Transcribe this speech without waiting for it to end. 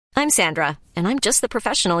I'm Sandra, and I'm just the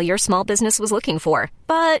professional your small business was looking for.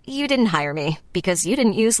 But you didn't hire me because you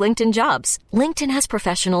didn't use LinkedIn Jobs. LinkedIn has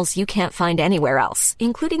professionals you can't find anywhere else,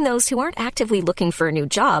 including those who aren't actively looking for a new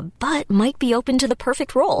job, but might be open to the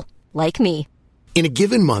perfect role, like me. In a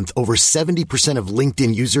given month, over 70% of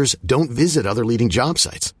LinkedIn users don't visit other leading job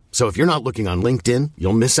sites. So if you're not looking on LinkedIn,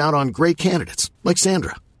 you'll miss out on great candidates like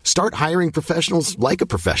Sandra. Start hiring professionals like a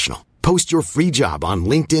professional. Post your free job on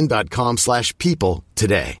linkedin.com/people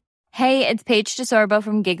today. Hey, it's Paige DeSorbo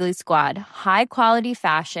from Giggly Squad. High quality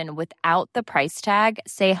fashion without the price tag.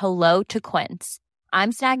 Say hello to Quince.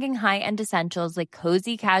 I'm snagging high-end essentials like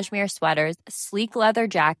cozy cashmere sweaters, sleek leather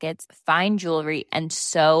jackets, fine jewelry, and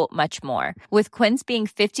so much more. With Quince being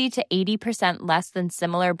 50 to 80% less than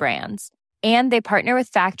similar brands. And they partner with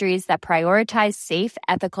factories that prioritize safe,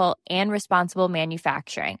 ethical, and responsible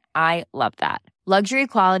manufacturing. I love that. Luxury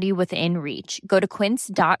quality within reach. Go to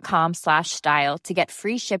quince.com/style to get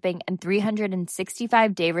free shipping and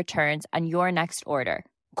 365-day returns on your next order.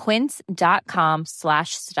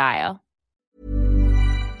 Quince.com/style.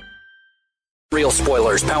 Real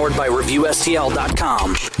spoilers powered by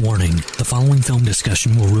ReviewSTL.com. Warning, the following film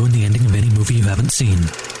discussion will ruin the ending of any movie you haven't seen.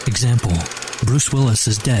 Example, Bruce Willis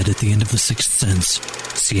is dead at the end of The Sixth Sense.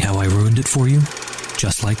 See how I ruined it for you?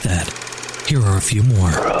 Just like that. Here are a few more.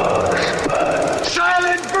 Rosebud.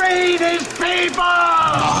 Silent breed is people!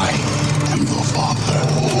 I am your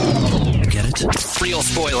father. Get it? Real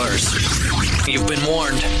spoilers. You've been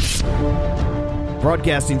warned.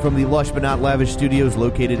 Broadcasting from the lush but not lavish studios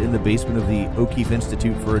located in the basement of the O'Keefe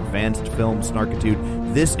Institute for Advanced Film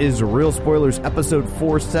Snarkitude, this is Real Spoilers, episode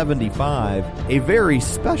 475, a very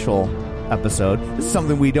special episode. This is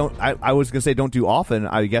something we don't, I was going to say don't do often.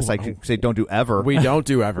 I guess I could say don't do ever. We don't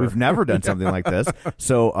do ever. We've never done something like this.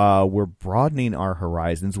 So we're broadening our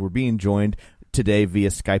horizons. We're being joined today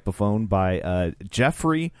via Skypeophone by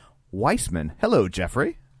Jeffrey Weissman. Hello,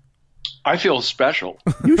 Jeffrey. I feel special.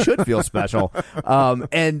 You should feel special.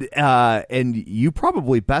 And you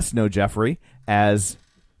probably best know Jeffrey as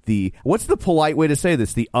what's the polite way to say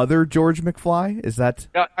this? The other George McFly? Is that?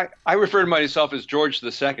 I refer to myself as George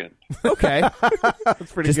the Second. Okay.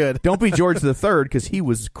 That's pretty good. Don't be George the Third because he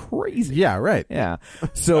was crazy. Yeah, right. Yeah.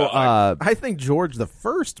 So I think George the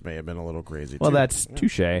First may have been a little crazy, too. Well, that's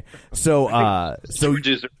touche. So George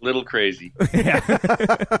is a little crazy.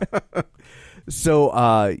 So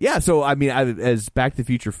I mean, as Back to the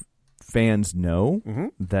Future fans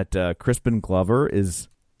know, that Crispin Glover is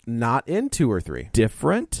not in 2 or 3.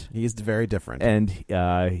 Different. He's very different. And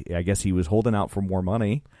I guess he was holding out for more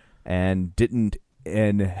money and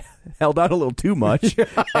held out a little too much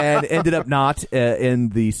and ended up not in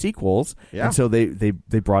the sequels. Yeah. And so they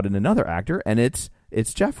brought in another actor, and it's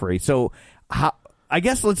Jeffrey. So I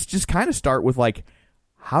guess let's just kind of start with, like,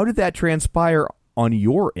 how did that transpire on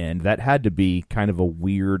your end? That had to be kind of a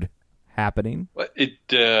weird happening.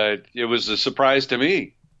 It was a surprise to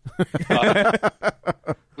me.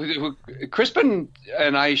 Crispin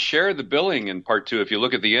and I share the billing in part 2. If you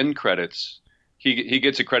look at the end credits, he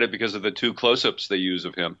gets a credit because of the 2 close-ups they use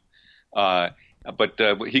of him. But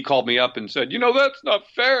he called me up and said, that's not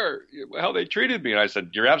fair how they treated me. And I said,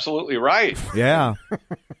 you're absolutely right. Yeah.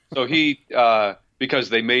 So he, because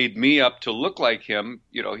they made me up to look like him,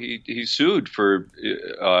 he sued for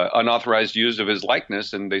unauthorized use of his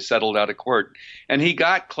likeness, and they settled out of court. And he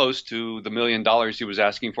got close to the $1 million he was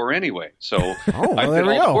asking for anyway. So I did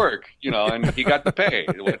all the work, and he got the pay.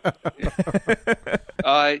 It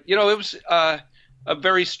was a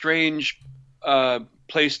very strange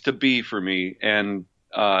place to be for me, and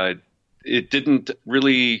it didn't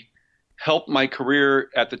really help my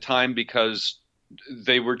career at the time because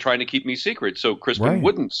they were trying to keep me secret, so Crispin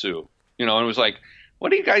wouldn't sue. And it was like,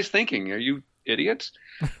 what are you guys thinking? Are you idiots?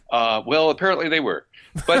 Well, apparently they were.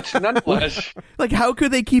 But nonetheless... Like, how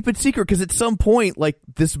could they keep it secret? Because at some point, like,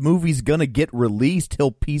 this movie's going to get released.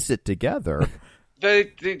 He'll piece it together.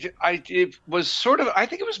 It was sort of... I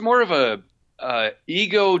think it was more of a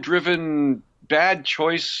ego-driven bad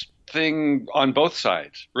choice thing on both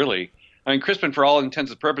sides, really. I mean, Crispin, for all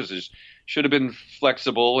intents and purposes, should have been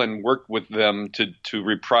flexible and worked with them to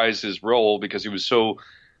reprise his role because he was so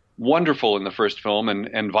wonderful in the first film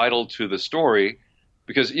and vital to the story.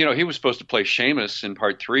 Because, he was supposed to play Seamus in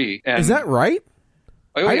part 3. And, is that right?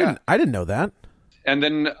 Oh, yeah. I didn't know that. And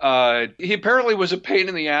then he apparently was a pain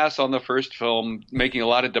in the ass on the first film, making a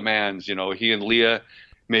lot of demands. He and Leah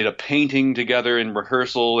made a painting together in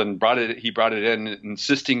rehearsal and he brought it in,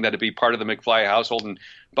 insisting that it be part of the McFly household. And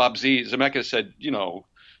Bob Zemeckis said,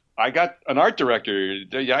 I got an art director.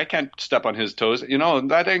 I can't step on his toes.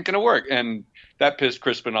 That ain't going to work. And that pissed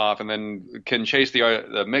Crispin off. And then Ken Chase,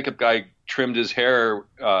 the makeup guy, trimmed his hair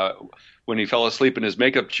when he fell asleep in his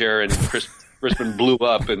makeup chair, and Crispin blew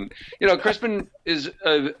up. And, Crispin is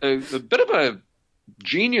a bit of a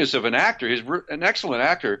genius of an actor. He's an excellent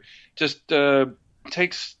actor. Just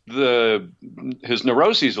takes his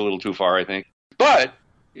neuroses a little too far, I think. But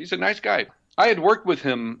he's a nice guy. I had worked with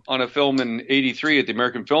him on a film in '83 at the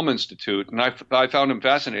American Film Institute, and I found him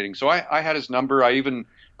fascinating. So I had his number. I even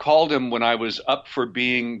called him when I was up for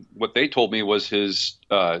being what they told me was his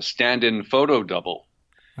stand-in photo double.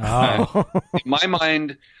 Oh. In my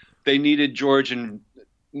mind, they needed George in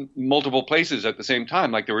multiple places at the same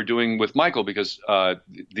time, like they were doing with Michael, because my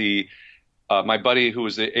buddy, who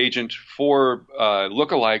was the agent for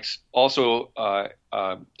lookalikes, also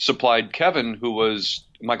supplied Kevin, who was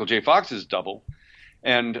Michael J. Fox's double,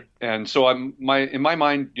 and so in my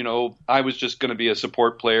mind, I was just going to be a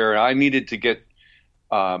support player. I needed to get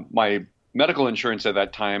my medical insurance at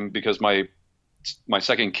that time because my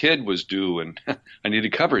second kid was due, and I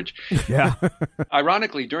needed coverage. Yeah.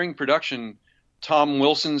 Ironically, during production, Tom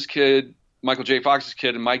Wilson's kid, Michael J. Fox's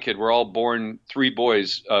kid, and my kid were all born 3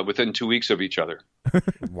 boys within 2 weeks of each other.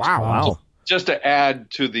 Wow. Just to add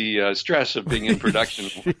to the stress of being in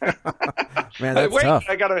production. Man, that's wait, tough.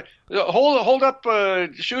 I gotta hold up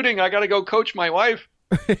shooting. I gotta go coach my wife.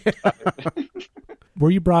 Were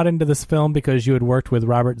you brought into this film because you had worked with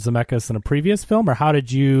Robert Zemeckis in a previous film, or how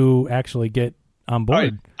did you actually get on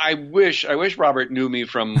board? I wish Robert knew me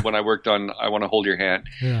from when I worked on I Want to Hold Your Hand.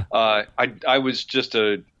 Yeah. I was just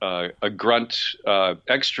a grunt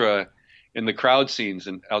extra in the crowd scenes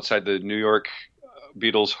and outside the New York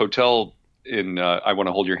Beatles Hotel in I Want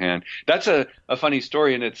to Hold Your Hand. That's a funny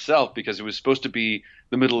story in itself, because it was supposed to be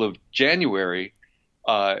the middle of January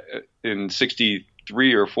in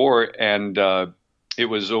 '63 or '4, and it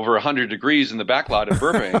was over 100 degrees in the backlot of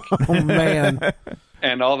Burbank. Oh, man.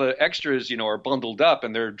 And all the extras, are bundled up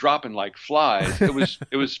and they're dropping like flies. It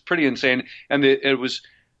was pretty insane. And it was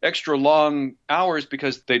extra long hours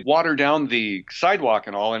because they'd water down the sidewalk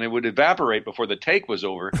and all, and it would evaporate before the take was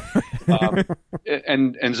over.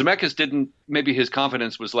 And Zemeckis maybe his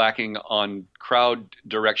confidence was lacking on crowd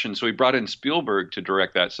direction, so he brought in Spielberg to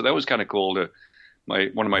direct that. So that was kind of cool.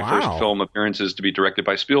 One of my first film appearances to be directed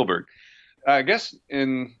by Spielberg. I guess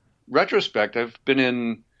in retrospect, I've been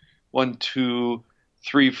in 1, 2,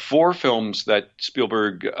 3, 4 films that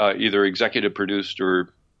Spielberg either executive produced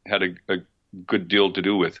or had a good deal to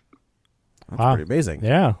do with. That's pretty amazing.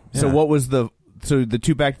 Yeah. So what was the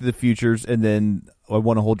 2 Back to the Futures, and then I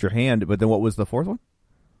Want to Hold Your Hand, but then what was the 4th one?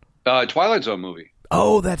 Twilight Zone movie.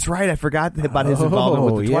 Oh, that's right. I forgot about his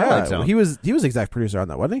involvement with the Twilight Zone. He was exec producer on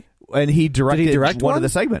that, wasn't he? And he directed direct one of the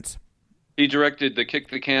segments. He directed the Kick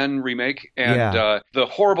the Can remake, and the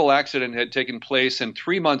horrible accident had taken place, and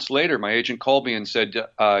 3 months later, my agent called me and said,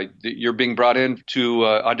 you're being brought in to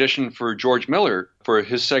audition for George Miller for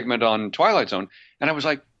his segment on Twilight Zone. And I was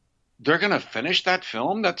like, they're going to finish that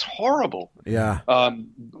film? That's horrible. Yeah.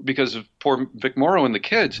 Because of poor Vic Morrow and the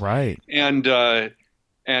kids. Right.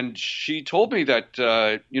 And she told me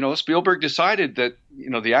that, Spielberg decided that,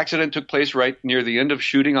 the accident took place right near the end of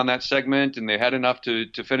shooting on that segment, and they had enough to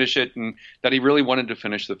finish it, and that he really wanted to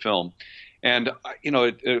finish the film. And,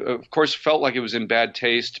 it of course felt like it was in bad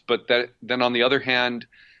taste, but then on the other hand,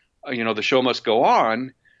 the show must go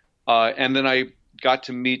on. And then I got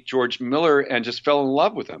to meet George Miller and just fell in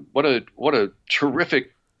love with him. What a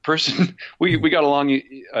terrific person. We got along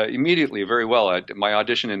immediately very well. My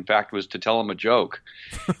audition, in fact, was to tell him a joke,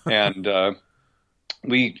 and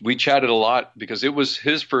we chatted a lot because it was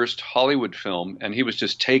his first Hollywood film, and he was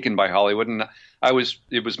just taken by Hollywood. And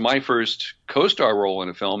it was my first co-star role in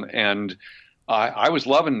a film, and I was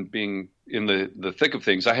loving being in the thick of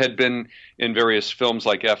things. I had been in various films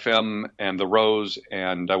like FM and The Rose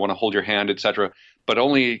and I Want to Hold Your Hand, etc., but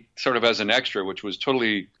only sort of as an extra, which was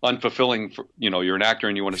totally unfulfilling. You're an actor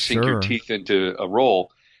and you want to sink your teeth into a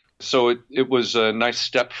role. So it was a nice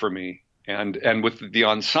step for me. And with the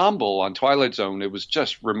ensemble on Twilight Zone, it was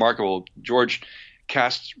just remarkable. George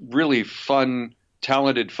cast really fun,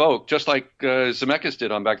 talented folk, just like Zemeckis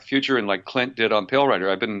did on Back to the Future and like Clint did on Pale Rider.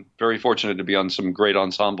 I've been very fortunate to be on some great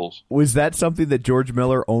ensembles. Was that something that George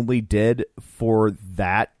Miller only did for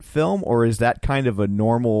that film, or is that kind of a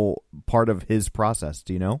normal part of his process?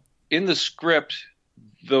 Do you know? In the script,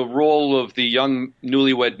 the role of the young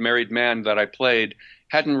newlywed married man that I played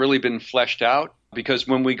hadn't really been fleshed out, because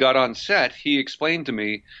when we got on set, he explained to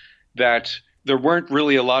me that there weren't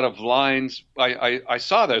really a lot of lines. I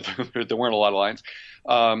saw that there weren't a lot of lines.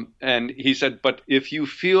 And he said, but if you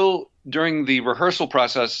feel during the rehearsal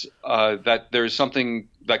process that there's something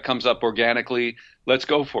that comes up organically, let's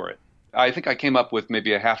go for it. I think I came up with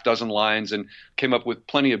maybe a half dozen lines and came up with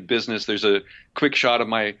plenty of business. There's a quick shot of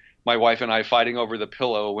my wife and I fighting over the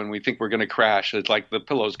pillow when we think we're going to crash. It's like the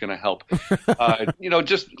pillow's going to help.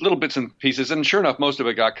 Just little bits and pieces. And sure enough, most of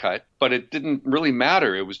it got cut, but it didn't really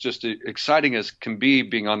matter. It was just exciting as can be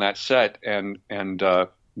being on that set and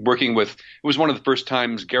working with. It was one of the first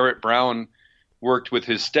times Garrett Brown worked with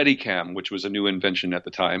his Steadicam, which was a new invention at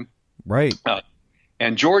the time. Right.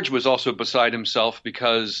 And George was also beside himself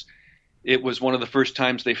because it was one of the first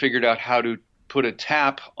times they figured out how to put a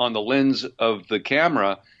tap on the lens of the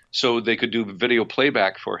camera so they could do video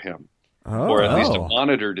playback for him, or at least a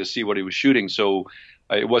monitor to see what he was shooting. So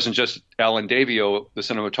it wasn't just Alan Davio, the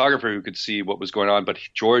cinematographer, who could see what was going on, but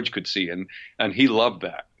George could see, and he loved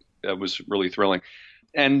that. That was really thrilling.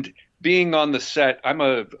 And being on the set, I'm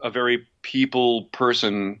a very people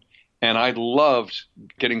person, and I loved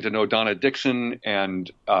getting to know Donna Dixon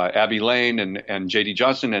and Abby Lane and J.D.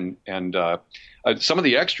 Johnson and some of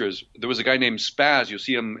the extras. There was a guy named Spaz. You'll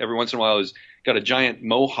see him every once in a while. He's got a giant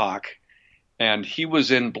mohawk, and he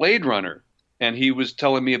was in Blade Runner. And he was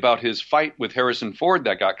telling me about his fight with Harrison Ford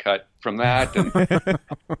that got cut from that. And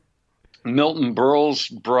Milton Berle's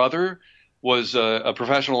brother was a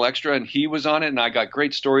professional extra, and he was on it. And I got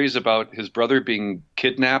great stories about his brother being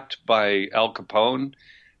kidnapped by Al Capone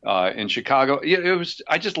in Chicago. It was.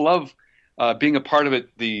 I just love being a part of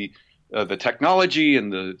it. The technology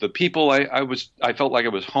and the people. I felt like I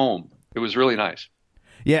was home. It was really nice.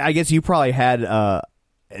 Yeah, I guess you probably had an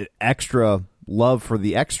extra love for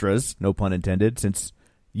the extras, no pun intended, since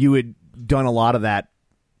you had done a lot of that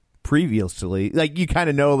previously. Like, you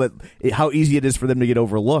kind of know that how easy it is for them to get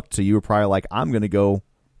overlooked, so you were probably like, I'm going to go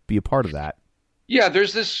be a part of that. Yeah,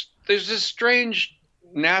 there's this strange,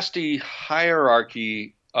 nasty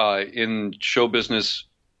hierarchy in show business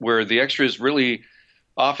where the extras really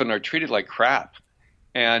often are treated like crap.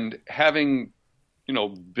 And having,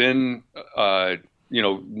 been,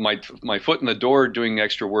 my foot in the door doing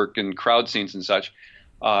extra work in crowd scenes and such,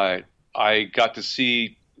 I got to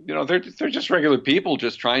see, they're just regular people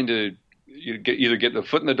just trying to either get the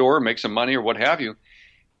foot in the door or make some money or what have you.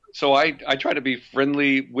 So I try to be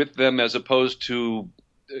friendly with them as opposed to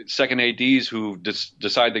second ADs who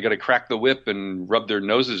decide they got to crack the whip and rub their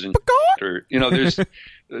noses and or there's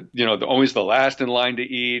always the last in line to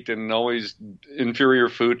eat and always inferior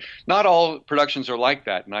food. Not all productions are like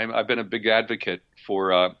that, and I've been a big advocate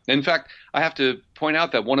for. In fact, I have to point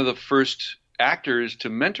out that one of the first actors to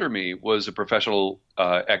mentor me was a professional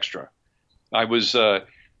extra. I was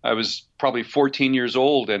probably 14 years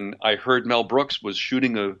old, and I heard Mel Brooks was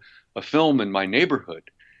shooting a film in my neighborhood.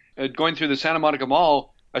 Going through the Santa Monica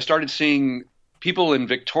Mall, I started seeing people in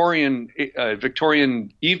Victorian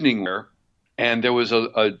evening wear, and there was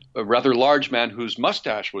a rather large man whose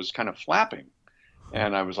mustache was kind of flapping.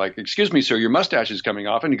 And I was like, "Excuse me, sir, your mustache is coming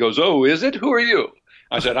off." And he goes, "Oh, is it? Who are you?"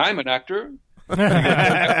 I said, "I'm an actor." "What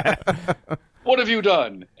have you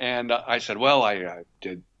done?" And I said, "Well, I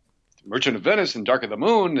did Merchant of Venice and Dark of the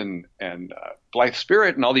Moon and Blithe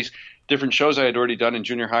Spirit and all these different shows I had already done in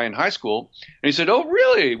junior high and high school." And he said, "Oh,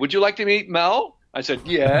 really? Would you like to meet Mel?" I said,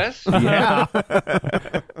 "Yes." Yeah.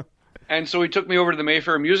 And so he took me over to the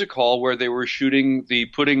Mayfair Music Hall where they were shooting the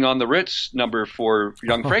Putting on the Ritz number for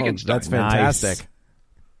Young Frankenstein. That's fantastic. Nice.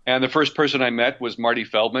 And the first person I met was Marty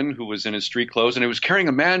Feldman, who was in his street clothes, and he was carrying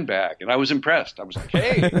a man bag. And I was impressed. I was like,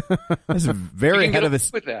 "Hey, this is very ahead of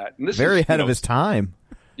his with that." And this very is, ahead of his time.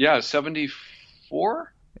 Yeah,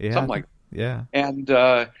 74, something like that. Yeah.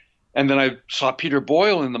 And then I saw Peter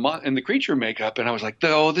Boyle in the creature makeup, and I was like,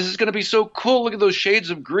 "Oh, this is going to be so cool! Look at those shades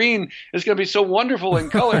of green. It's going to be so wonderful in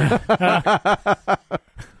color."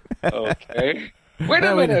 Okay, wait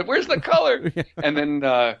a minute. Where's the color? And then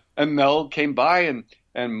and Mel came by,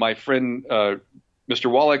 and my friend Mr.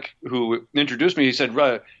 Wallach, who introduced me, he said,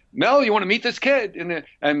 "Mel, you want to meet this kid?"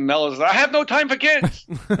 And Mel was like, "I have no time for kids."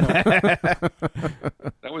 That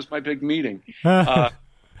was my big meeting.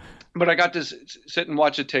 But I got to sit and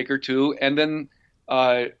watch a take or two, and then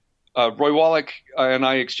Roy Wallach and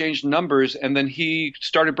I exchanged numbers, and then he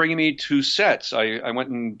started bringing me to sets. I went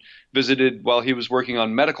and visited while he was working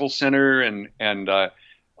on Medical Center, and at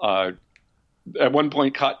one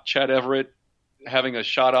point caught Chad Everett having a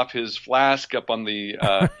shot off his flask up on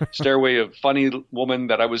the Stairway of Funny Woman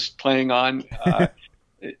that I was playing on.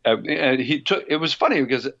 And it was funny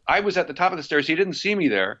because I was at the top of the stairs. He didn't see me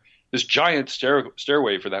there. this giant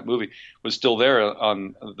stairway for that movie was still there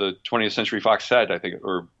on the 20th Century Fox set, I think,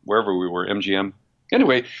 or wherever we were, MGM.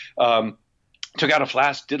 Anyway, took out a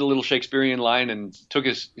flask, did a little Shakespearean line, and took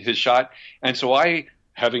his shot. And so I,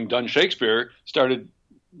 having done Shakespeare, started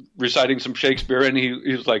reciting some Shakespeare, and he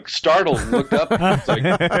was like startled and looked up. It's like,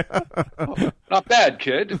 oh, not bad,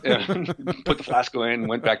 kid. And put the flask away and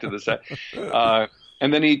went back to the set.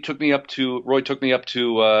 And then Roy took me up to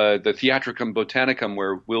the Theatricum Botanicum,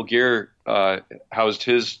 where Will Geer housed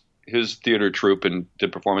his theater troupe and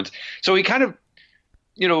did performance. So he kind of,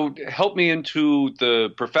 helped me into the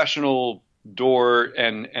professional door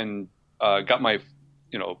and got my,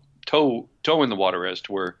 toe in the water, as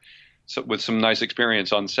to where, with some nice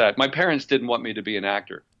experience on set. My parents didn't want me to be an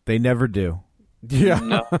actor. They never do. Yeah.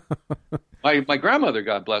 No. My grandmother,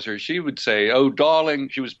 God bless her, she would say, "Oh, darling,"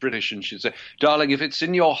 she was British, and she'd say, "Darling, if it's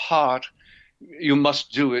in your heart, you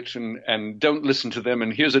must do it, and don't listen to them.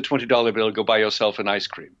 And here's a $20 bill. Go buy yourself an ice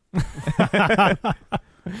cream."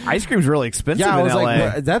 Ice cream's really expensive in LA.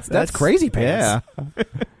 Like, that's crazy pants. Yeah.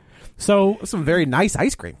 So some very nice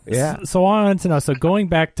ice cream. Yeah. So I want to know. So going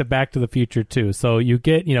back to the Future too. So you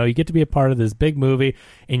get to be a part of this big movie,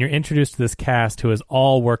 and you're introduced to this cast who has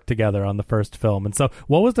all worked together on the first film. And so,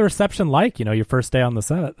 what was the reception like? Your first day on the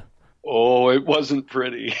set. Oh, it wasn't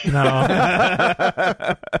pretty. No.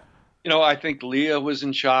 I think Leah was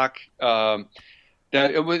in shock. That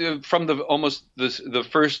it was from the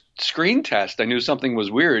first screen test. I knew something was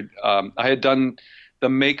weird. I had done the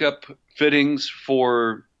makeup fittings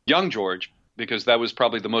for young George, because that was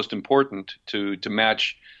probably the most important to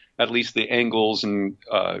match at least the angles and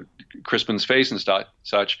Crispin's face and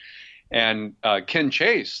such. And Ken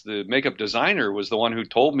Chase, the makeup designer, was the one who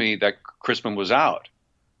told me that Crispin was out.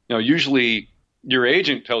 Usually your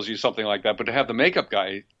agent tells you something like that, but to have the makeup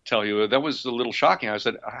guy tell you, that was a little shocking. I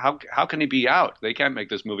said, how can he be out? They can't make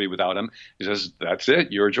this movie without him. He says, "That's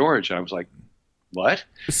it, you're George." And I was like, "What?"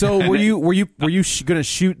 So were you going to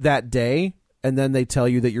shoot that day, and then they tell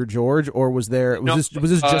you that you're George, or was this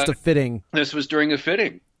just a fitting? This was during a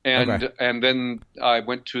fitting, and then I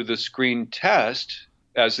went to the screen test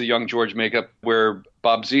as the young George makeup, where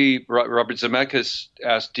Robert Zemeckis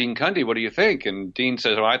asked Dean Cundy, "What do you think?" And Dean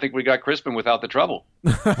says, "I think we got Crispin without the trouble."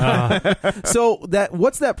 So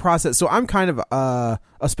what's that process? So I'm kind of a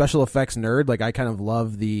special effects nerd. Like, I kind of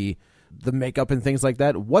love the makeup and things like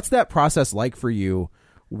that. What's that process like for you?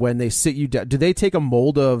 When they sit you down, do they take a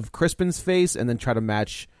mold of Crispin's face and then try to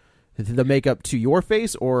match the makeup to your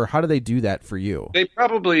face, or how do they do that for you? They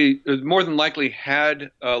probably, more than likely, had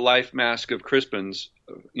a life mask of Crispin's,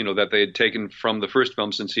 that they had taken from the first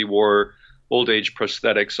film, since he wore old age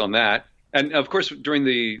prosthetics on that. And of course, during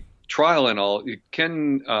the trial and all,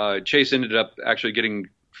 Ken Chase ended up actually getting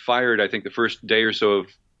fired, I think, the first day or so of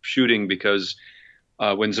shooting, because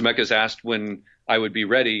when Zemeckis asked when I would be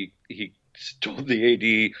ready, he told the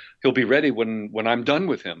AD he'll be ready when I'm done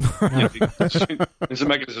with him. And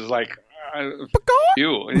Zemeckis is like,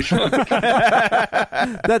 "You."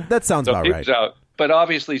 that sounds about right. Out. But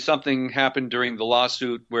obviously something happened during the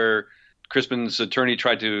lawsuit where Crispin's attorney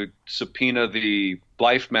tried to subpoena the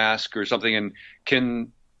life mask or something, and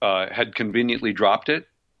Ken had conveniently dropped it.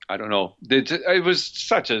 I don't know. It was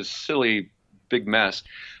such a silly big mess.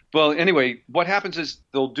 Well, anyway, what happens is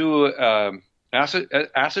they'll do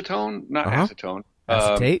acetone, not acetone.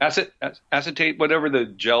 Acetate, whatever the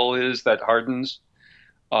gel is that hardens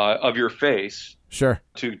of your face. Sure.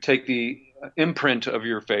 To take the imprint of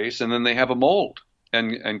your face, and then they have a mold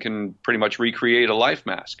and can pretty much recreate a life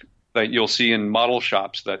mask that you'll see in model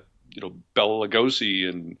shops that, Bela Lugosi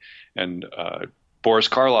and Boris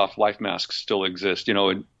Karloff life masks still exist,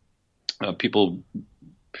 and people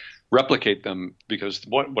replicate them because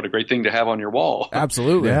what a great thing to have on your wall.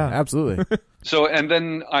 Absolutely. Yeah, absolutely. So, and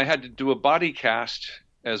then I had to do a body cast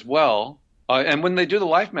as well. And when they do the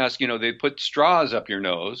life mask, they put straws up your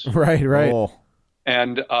nose. Right. Oh.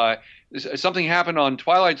 And something happened on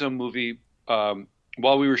Twilight Zone movie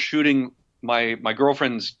while we were shooting. My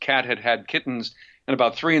girlfriend's cat had kittens, and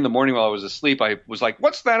about 3 a.m. while I was asleep, I was like,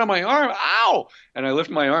 "What's that on my arm? Ow!" And I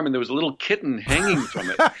lifted my arm, and there was a little kitten hanging from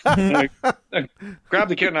it. And I grabbed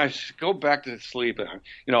the kitten, and I go back to sleep.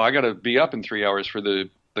 I got to be up in 3 hours for the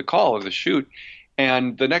call of the shoot.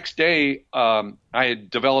 And the next day, I had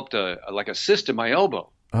developed a cyst in my elbow.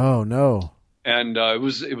 Oh no! And it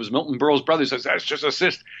was Milton Berle's brother says, "That's just a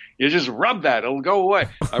cyst. You just rub that; it'll go away."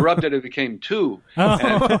 I rubbed it; it became 2.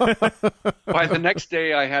 And by the next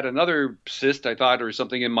day, I had another cyst, I thought, or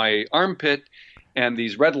something in my armpit, and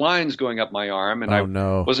these red lines going up my arm, and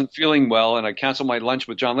wasn't feeling well. And I canceled my lunch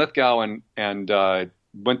with John Lithgow and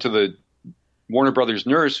went to the Warner Brothers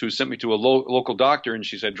nurse who sent me to a local doctor, and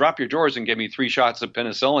she said, drop your drawers, and gave me 3 shots of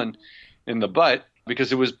penicillin in the butt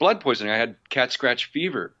because it was blood poisoning. I had cat scratch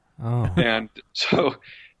fever. Oh. And so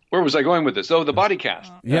where was I going with this? Oh, the body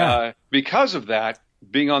cast. Yeah. Because of that,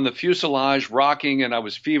 being on the fuselage, rocking, and I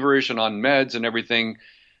was feverish and on meds and everything,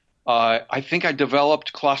 I think I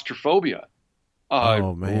developed claustrophobia.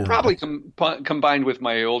 Oh, man. Probably combined with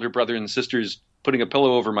my older brother and sisters putting a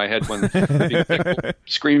pillow over my head when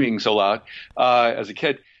screaming so loud as a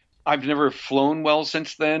kid. I've never flown well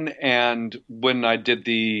since then, and when I did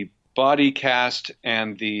the body cast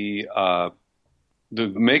and the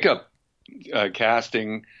makeup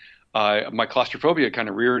casting, my claustrophobia kind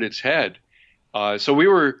of reared its head. So we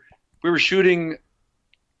were shooting.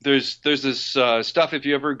 There's this stuff, if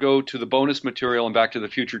you ever go to the bonus material in Back to the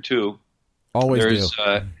Future 2. Always there's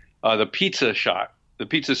do. The pizza shot, the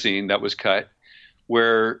pizza scene that was cut,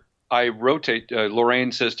 where I rotate.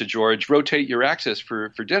 Lorraine says to George, "Rotate your axis for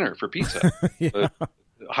dinner, for pizza." Yeah.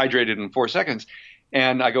 Hydrated in 4 seconds,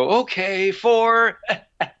 and I go, "Okay, 4,"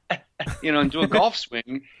 and do a golf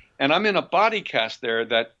swing, and I'm in a body cast there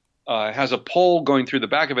that has a pole going through the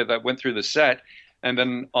back of it that went through the set, and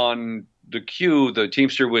then on the cue, the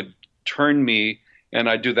Teamster would turn me, and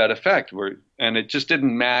I'd do that effect and it just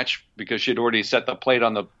didn't match because she had already set the plate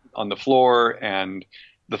on the floor, and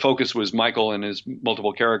the focus was Michael and his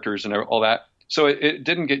multiple characters and all that. So it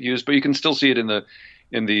didn't get used, but you can still see it in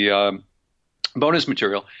the bonus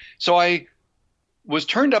material. So I was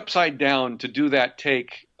turned upside down to do that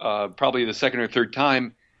take, probably the second or third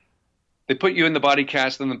time. They put you in the body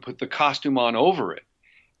cast and then put the costume on over it.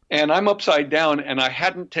 And I'm upside down, and I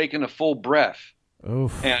hadn't taken a full breath.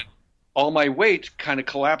 Oof. And all my weight kind of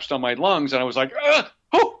collapsed on my lungs, and I was like, I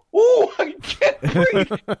can't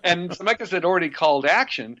breathe. And Zemeckis had already called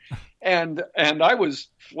action, and I was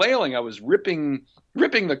flailing. I was ripping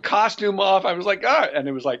the costume off. I was like, and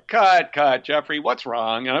it was like, cut, Jeffrey, what's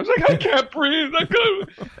wrong? And I was like, I can't breathe.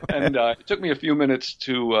 And it took me a few minutes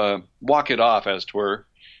to walk it off, as 'twere.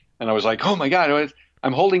 And I was like, oh my God,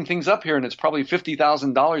 I'm holding things up here, and it's probably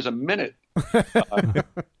 $50,000 a minute.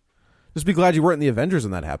 Just be glad you weren't in the Avengers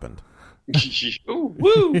when that happened. Ooh,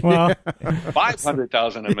 woo! Well,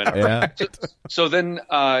 500,000 a minute. Yeah. So then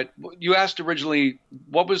you asked originally,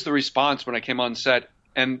 what was the response when I came on set?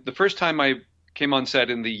 And the first time I came on set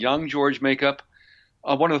in the young George makeup,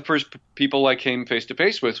 one of the first people I came face to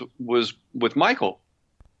face with was with Michael.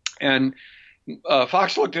 And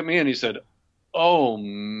Fox looked at me and he said, "Oh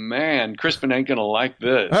man, Crispin ain't gonna like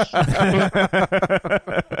this." And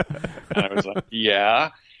I was like,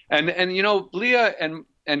 "Yeah." And Leah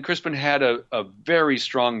and Crispin had a very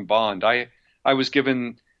strong bond. I was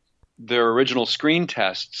given their original screen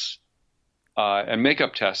tests and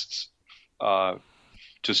makeup tests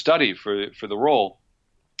to study for the role,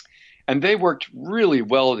 and they worked really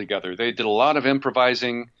well together. They did a lot of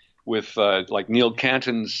improvising with like Neil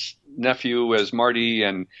Canton's nephew as Marty,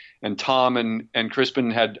 and Tom and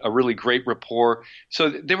Crispin had a really great rapport. So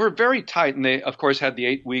they were very tight, and they of course had the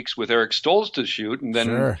 8 weeks with Eric Stoltz to shoot and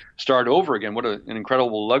then start over again. What an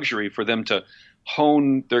incredible luxury for them to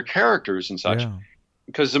hone their characters and such. Yeah.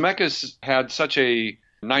 Because Zemeckis had such a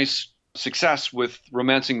nice success with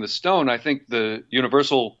Romancing the Stone. I think the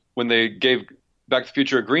Universal, when they gave Back to the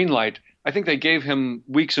Future a green light, I think they gave him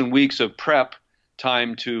weeks and weeks of prep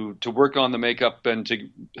time to work on the makeup and to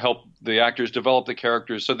help the actors develop the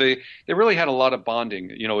characters. So they really had a lot of bonding.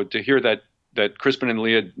 To hear that Crispin and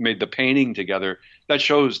Leah made the painting together, that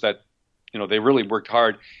shows that they really worked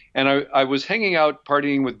hard. And I was hanging out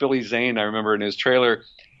partying with Billy Zane, I remember, in his trailer,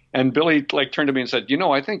 and Billy turned to me and said,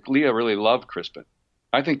 I think Leah really loved Crispin.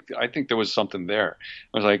 I think there was something there.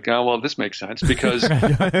 I was like, oh, well, this makes sense, because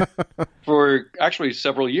for actually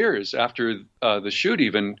several years after the shoot,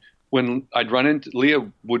 even when I'd run into, Leah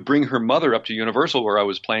would bring her mother up to Universal, where I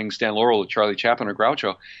was playing Stan Laurel with Charlie Chaplin or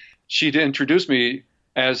Groucho. She'd introduce me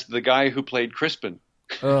as the guy who played Crispin.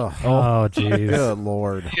 Oh, jeez. Good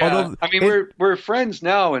Lord. Yeah, we're friends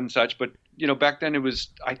now and such, but back then it was,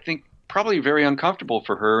 I think, probably very uncomfortable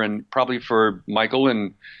for her, and probably for Michael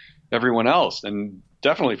and everyone else, and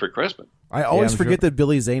definitely for Crispin. I always forget that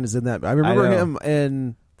Billy Zane is in that. I remember him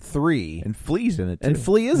in 3, and Flea's in it too. And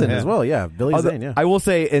Flea is in it as well. Yeah, Billy Zane. Yeah, I will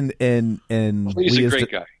say in Flea's a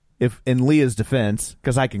great guy. If in Leah's defense,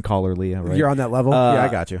 because I can call her Leah, right? You're on that level. Yeah, I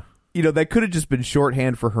got you. That could have just been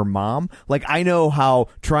shorthand for her mom. Like, I know how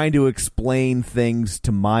trying to explain things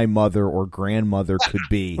to my mother or grandmother could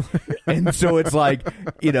be. And so it's like,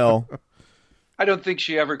 I don't think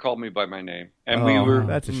she ever called me by my name. And we were,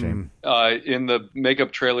 that's a shame. In the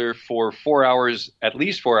makeup trailer for 4 hours, at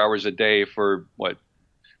least 4 hours a day for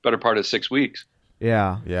better part of 6 weeks.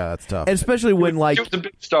 Yeah. Yeah, that's tough. And especially when, like... She was a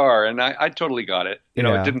big star, and I totally got it. It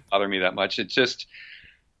didn't bother me that much. It's just,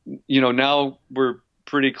 now we're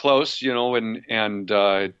pretty close, and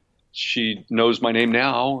she knows my name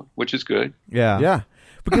now, which is good. Yeah. Yeah.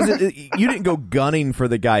 Because you didn't go gunning for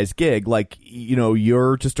the guy's gig. Like,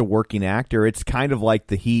 you're just a working actor. It's kind of like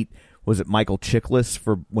the heat... Was it Michael Chiklis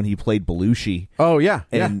for when he played Belushi? Oh, yeah.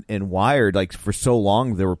 And Wired, like, for so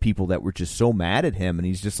long, there were people that were just so mad at him, and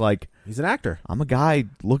he's just like... He's an actor. I'm a guy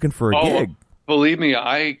looking for a gig. Believe me,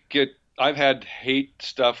 I've had hate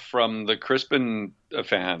stuff from the Crispin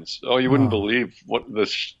fans. Oh, you wouldn't believe what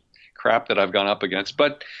this crap that I've gone up against.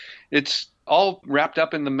 But it's all wrapped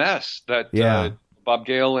up in the mess that Bob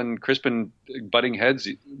Gale and Crispin butting heads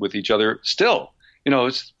with each other still.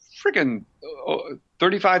 It's freaking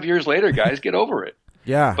 35 years later, guys, get over it.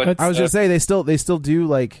 Yeah. But I was going to say, they still do,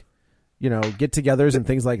 like, get-togethers and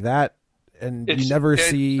things like that, and you never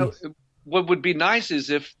see... What would be nice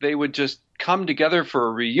is if they would just come together for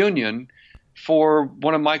a reunion for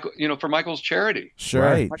one of Michael, for Michael's charity. Sure,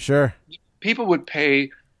 right. Sure. People would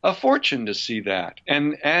pay a fortune to see that,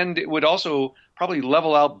 and it would also probably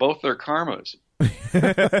level out both their karmas.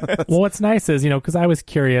 Well, what's nice is, because I was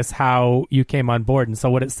curious how you came on board. And so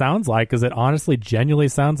what it sounds like is it honestly genuinely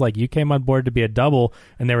sounds like you came on board to be a double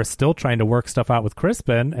and they were still trying to work stuff out with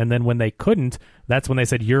Crispin. And then when they couldn't, that's when they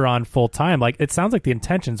said, you're on full time. Like, it sounds like the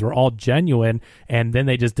intentions were all genuine. And then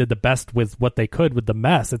they just did the best with what they could with the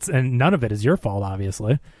mess. And none of it is your fault,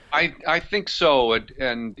 obviously. I think so.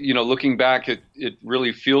 And looking back, it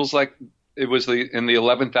really feels like it was in the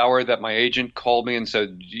 11th hour that my agent called me and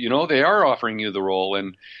said, they are offering you the role,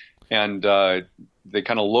 and they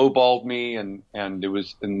kind of lowballed me, and it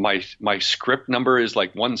was, and my script number is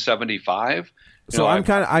like 175. So I'm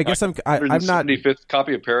kind of, I guess I'm not 75th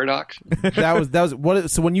copy of Paradox. that was what.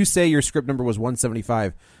 So when you say your script number was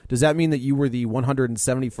 175, does that mean that you were the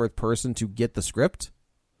 174th person to get the script?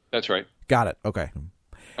 That's right. Got it. Okay.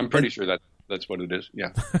 I'm pretty sure that's what it is.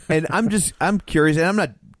 Yeah. And I'm curious, and I'm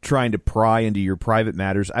not trying to pry into your private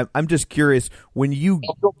matters. I'm just curious, when you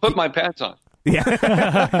I'll put my pants on.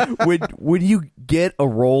 Yeah. when you get a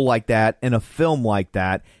role like that in a film like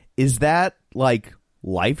that, is that like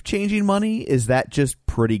life-changing money? Is that just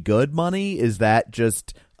pretty good money? Is that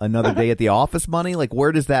just another day at the office money? Like,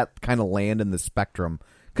 where does that kind of land in the spectrum?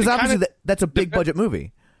 Because obviously that's a big budget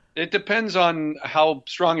movie. It depends on how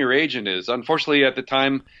strong your agent is. Unfortunately, at the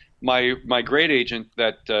time, my great agent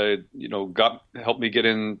that helped me get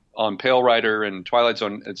in on Pale Rider and Twilight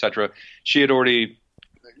Zone, etc., she had already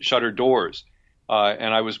shut her doors,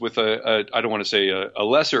 and I was with I don't want to say a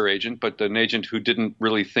lesser agent, but an agent who didn't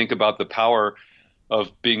really think about the power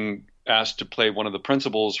of being asked to play one of the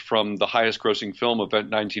principals from the highest-grossing film of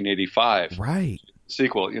 1985, right?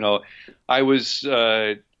 Sequel.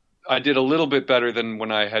 I did a little bit better than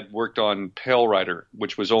when I had worked on Pale Rider,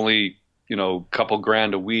 which was only a couple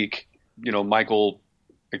grand a week. Michael,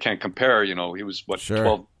 I can't compare. He was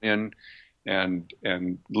 12 million,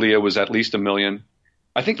 and Leah was at least $1 million.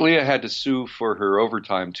 I think Leah had to sue for her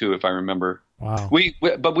overtime too, if I remember. Wow.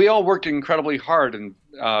 But we all worked incredibly hard and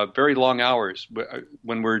very long hours.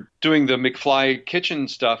 When we're doing the McFly kitchen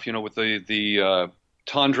stuff, with the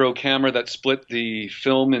Tondro camera that split the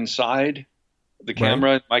film inside the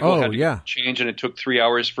camera, right. Michael had to change, and it took 3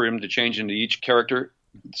 hours for him to change into each character.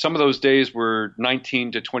 Some of those days were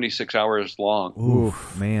 19 to 26 hours long.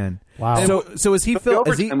 Oof, man! Wow. So is he filming?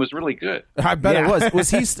 The overtime was really good. I bet it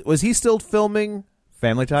was. Was he still filming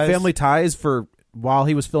Family Ties? Family Ties for while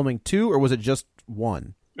he was filming 2, or was it just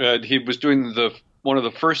 1? He was doing one of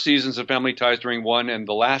the first seasons of Family Ties during 1, and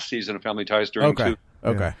the last season of Family Ties during 2.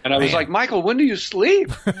 Okay. And I was like, Michael, when do you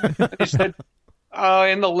sleep? And he said,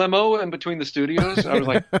 in the limo in between the studios. I was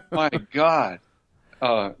like, my God.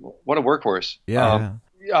 What a workhorse. Yeah.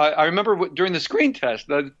 I remember during the screen test,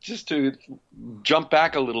 just to jump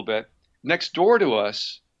back a little bit, next door to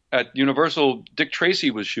us at Universal, Dick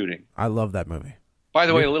Tracy was shooting. I love that movie. By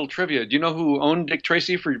the way, a little trivia. Do you know who owned Dick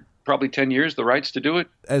Tracy for probably 10 years, the rights to do it?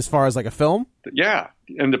 As far as like a film? Yeah,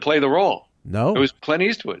 and to play the role. No. It was Clint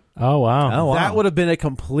Eastwood. Oh, wow. That would have been a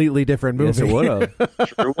completely different movie. Yes, it would have.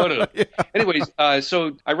 Sure would have. Yeah. Anyways,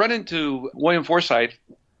 so I run into William Forsythe,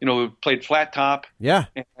 who played Flat Top. Yeah.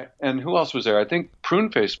 And who else was there? I think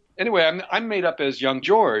Pruneface. Anyway, I'm made up as young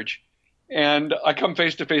George, and I come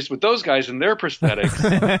face to face with those guys in their prosthetics.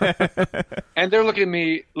 And they're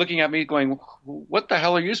looking at me going, what the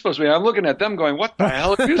hell are you supposed to be? I'm looking at them going, what the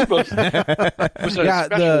hell are you supposed to be? It was a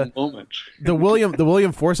special moment. The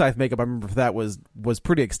William Forsythe makeup, I remember that was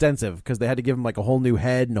pretty extensive because they had to give him like a whole new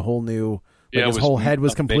head and a whole new Yeah, his whole head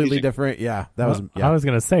was completely amazing. different. Yeah, that was. Yeah. I was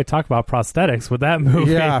going to say, talk about prosthetics with that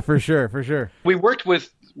movie. Yeah, for sure. We worked with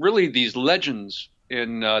really these legends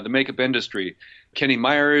in the makeup industry. Kenny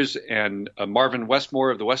Myers and Marvin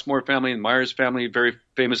Westmore of the Westmore family and Myers family, very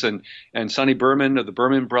famous, and Sonny Berman of the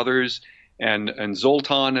Berman brothers, and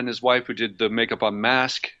Zoltan and his wife who did the makeup on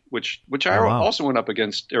Mask, which I also went up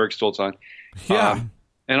against Eric Stoltz on. Yeah.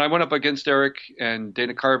 And I went up against Eric and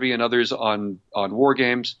Dana Carvey and others on War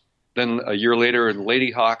Games. Then a year later in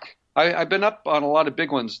Lady Hawk. I've been up on a lot of big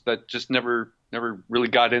ones that just never really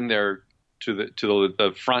got in there to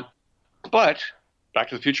the front. But Back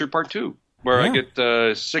to the Future Part 2, where I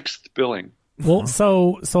get sixth billing. Well,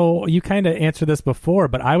 so you kind of answered this before,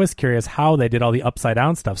 but I was curious how they did all the upside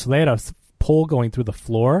down stuff. So they had a pole going through the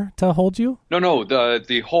floor to hold you? No.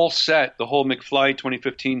 The whole set, the whole McFly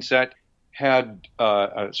 2015 set, had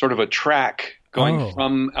a sort of a track going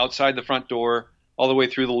from outside the front door all the way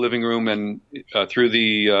through the living room and through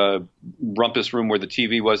the rumpus room where the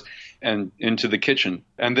TV was and into the kitchen.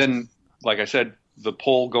 And then, like I said, the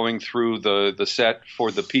pole going through the set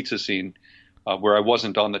for the pizza scene where I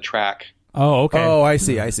wasn't on the track. Oh, okay. Oh, I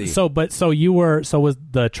see. So was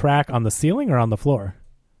the track on the ceiling or on the floor?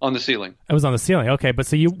 On the ceiling. It was on the ceiling. Okay, but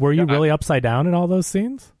so were you really upside down in all those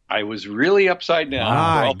scenes? I was really upside down.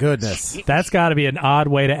 My goodness. That's got to be an odd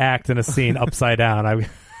way to act in a scene upside down.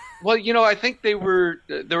 Well, I think there were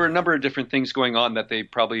a number of different things going on that they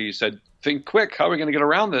probably said, think quick, how are we going to get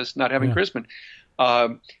around this, not having Crispin?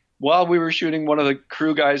 While we were shooting, one of the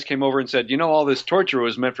crew guys came over and said, all this torture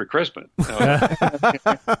was meant for Crispin.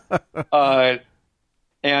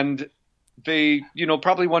 And they,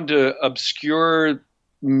 probably wanted to obscure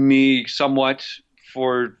me somewhat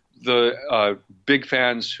for the big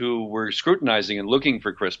fans who were scrutinizing and looking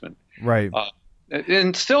for Crispin. Right.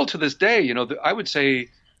 And still to this day, I would say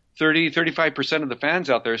 35% of the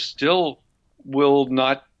fans out there still will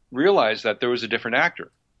not realize that there was a different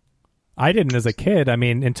actor. I didn't as a kid. I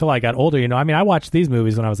mean, until I got older, I watched these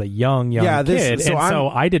movies when I was a young kid. So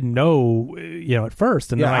I didn't know, at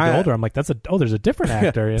first. And then I got older, I'm like, there's a different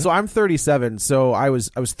actor. So I'm 37. So I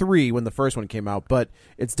was 3 when the first one came out, but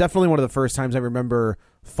it's definitely one of the first times I remember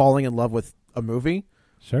falling in love with a movie.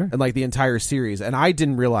 Sure. And like the entire series. And I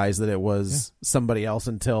didn't realize that it was somebody else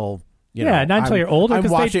until, not until you're older.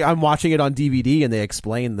 I'm watching it on DVD and they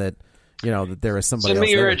explain that, that there is somebody else. Send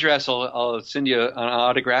me your there. address. I'll send you an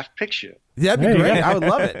autographed picture. That'd be great. I would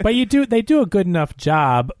love it. But they do a good enough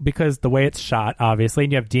job because the way it's shot, obviously,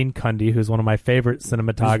 and you have Dean Cundy, who's one of my favorite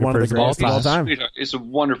cinematographers of all time. He's a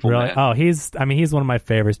wonderful man. Oh, he's one of my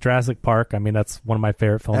favorites. Jurassic Park. That's one of my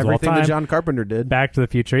favorite films of all time. Everything that John Carpenter did. Back to the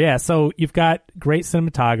Future. Yeah. So you've got great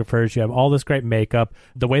cinematographers. You have all this great makeup.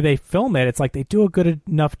 The way they film it, it's like they do a good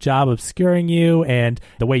enough job obscuring you, and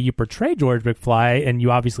the way you portray George McFly, and you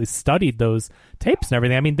obviously studied those tapes and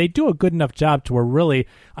everything. They do a good enough job to where really,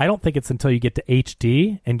 I don't think it's until you get to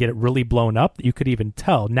HD and get it really blown up that you could even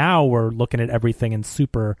tell. Now we're looking at everything in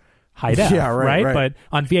super high def, right? But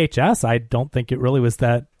on VHS, I don't think it really was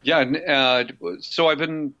that. Yeah. So I've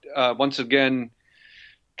been, once again,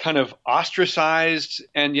 kind of ostracized,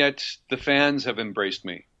 and yet the fans have embraced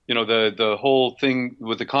me. The whole thing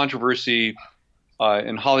with the controversy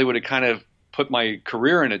in Hollywood, it kind of put my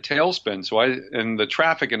career in a tailspin. And the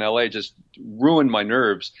traffic in LA just ruined my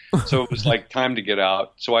nerves. So it was like time to get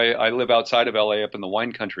out. So I live outside of LA up in the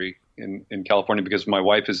wine country in California because my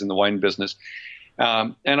wife is in the wine business.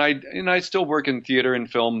 And I still work in theater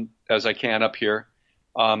and film as I can up here.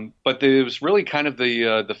 But it was really kind of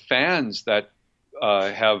the fans that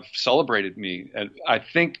have celebrated me. And I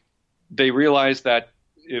think they realized that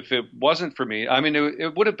if it wasn't for me,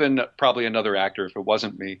 it would have been probably another actor if it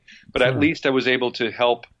wasn't me. But at least I was able to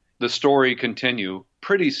help the story continue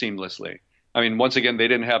pretty seamlessly. Once again, they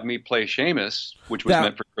didn't have me play Seamus, which was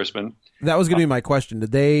meant for Crispin. That was going to be my question.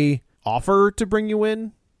 Did they offer to bring you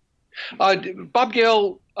in? Bob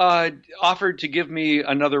Gale offered to give me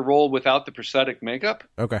another role without the prosthetic makeup.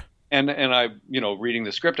 Okay. And I, reading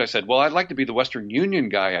the script, I said, well, I'd like to be the Western Union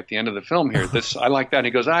guy at the end of the film here. I like that. And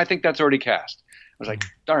he goes, I think that's already cast. I was like,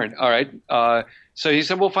 darn, all right. So he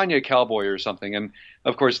said, we'll find you a cowboy or something. And,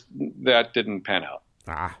 of course, that didn't pan out.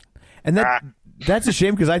 And that's a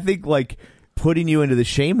shame because I think, putting you into the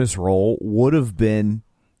Seamus role would have been,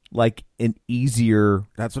 an easier...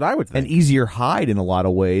 That's what I would think. An easier hide in a lot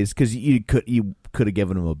of ways because you could have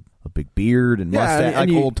given him a big beard and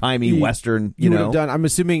mustache, old-timey Western, you know. Would have done, I'm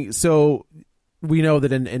assuming... So we know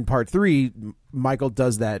that in part 3, Michael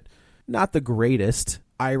does that, not the greatest...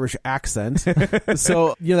 Irish accent.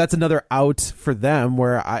 So, that's another out for them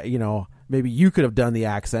where maybe you could have done the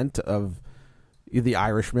accent of, The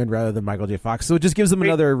Irishman rather than Michael J. Fox. So it just gives them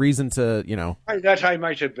another reason to, That I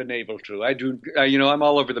might have been able to. I do. I'm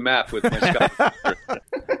all over the map with my Scott.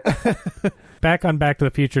 Back to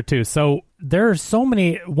the Future too. So there are so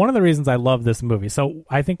many. One of the reasons I love this movie. So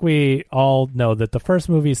I think we all know that the first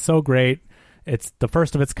movie is so great. It's the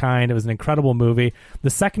first of its kind. It was an incredible movie.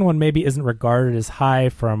 The second one maybe isn't regarded as high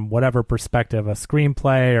from whatever perspective, a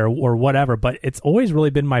screenplay or whatever, but it's always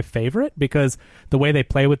really been my favorite because the way they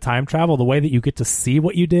play with time travel, the way that you get to see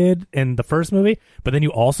what you did in the first movie, but then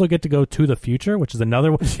you also get to go to the future, which is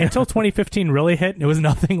another one. Until 2015 really hit, and it was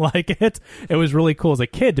nothing like it. It was really cool as a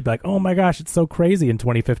kid to be like, oh my gosh, it's so crazy in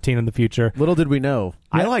 2015 in the future. Little did we know.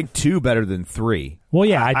 I like 2 better than 3. Well,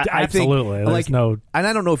 yeah, I absolutely. Think, and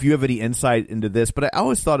I don't know if you have any insight into this, but I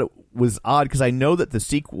always thought it was odd because I know that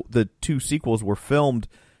the 2 sequels were filmed,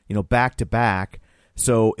 back to back,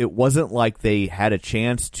 so it wasn't like they had a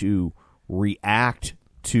chance to react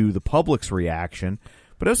to the public's reaction.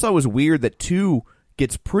 But I also thought it was weird that 2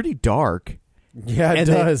 gets pretty dark. Yeah, it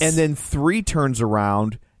does. And then 3 turns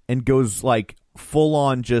around and goes like full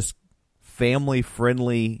on just family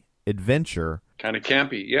friendly adventure. Kind of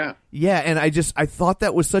campy, yeah. Yeah, and I thought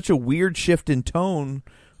that was such a weird shift in tone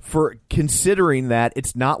for considering that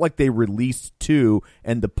it's not like they released 2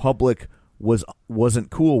 and the public wasn't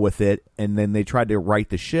cool with it, and then they tried to right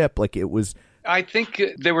the ship like it was. I think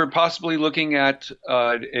they were possibly looking at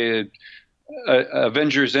Avengers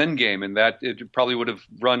Endgame, and that it probably would have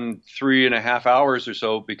run 3.5 hours or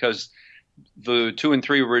so because the 2 and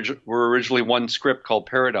 3 were originally one script called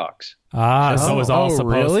Paradox. So it was all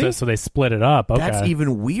supposed to, so they split it up. Okay. That's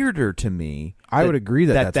even weirder to me. I would agree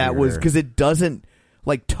that was because it doesn't,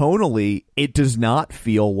 like, tonally, it does not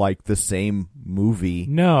feel like the same movie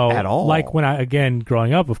at all. Like when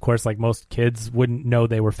growing up, of course, like most kids wouldn't know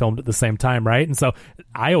they were filmed at the same time, right? And so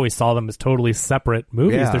I always saw them as totally separate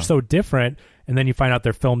movies. Yeah. They're so different. And then you find out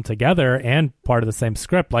they're filmed together and part of the same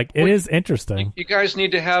script. Like, it is interesting. You guys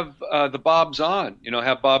need to have the Bobs on.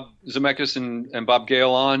 Have Bob Zemeckis and Bob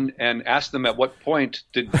Gale on and ask them at what point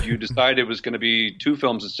did you decide it was going to be 2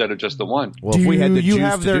 films instead of just the one. Well, if we had the you juice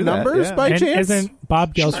have to their do numbers that, by and chance? Isn't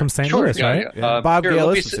Bob Gale's from St. Louis, right? Yeah. Bob Gale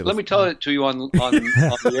let me tell it to you on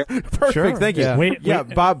the air. Perfect, thank you. Yeah.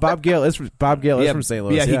 Bob Gale is from St.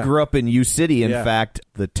 Louis. Yeah, he grew up in U City. In fact,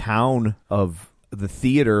 the town of the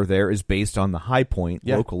theater there is based on the High Point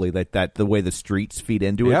locally. That the way the streets feed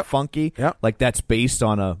into it, funky. Yep. Like that's based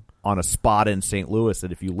on a spot in St. Louis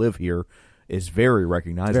that if you live here is very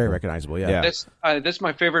recognizable. Very recognizable. Yeah. That's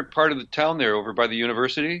my favorite part of the town there, over by the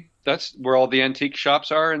university. That's where all the antique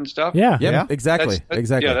shops are and stuff. Yeah. Exactly.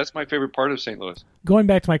 Yeah, that's my favorite part of St. Louis. Going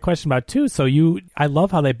back to my question about 2, so I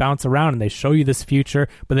love how they bounce around and they show you this future,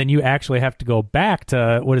 but then you actually have to go back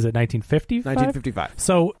to, 1950? 1955.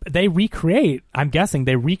 So they I'm guessing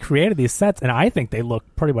they recreated these sets, and I think they look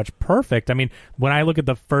pretty much perfect. I mean, when I look at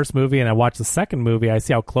the first movie and I watch the second movie, I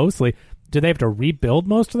see how closely. Did they have to rebuild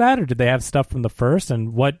most of that, or did they have stuff from the first,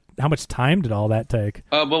 and how much time did all that take?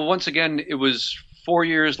 Well, once again, it was 4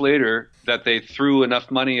 years later that they threw enough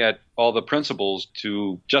money at all the principals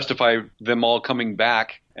to justify them all coming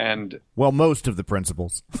back. And most of the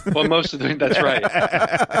principals. Well, most of them. That's right.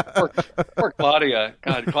 Poor Claudia.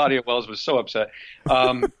 God, Claudia Wells was so upset.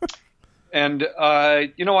 I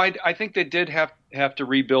think they did have to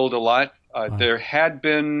rebuild a lot. There had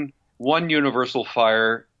been one Universal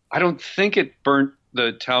fire. I don't think it burnt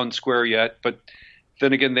the town square yet, but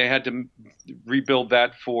then again, they had to rebuild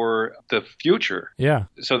that for the future. Yeah.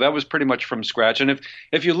 So that was pretty much from scratch. And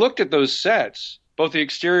if you looked at those sets, both the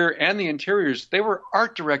exterior and the interiors, they were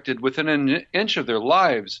art directed within an inch of their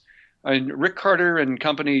lives. And Rick Carter and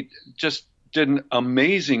company just did an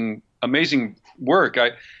amazing work.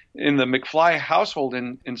 In the McFly household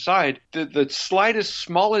inside, the slightest,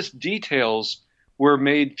 smallest details were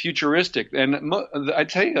made futuristic. And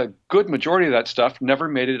I'd say a good majority of that stuff never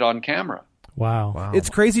made it on camera. Wow. It's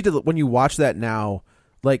crazy when you watch that now,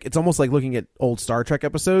 like it's almost like looking at old Star Trek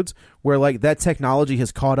episodes where like that technology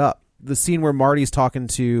has caught up. The scene where Marty's talking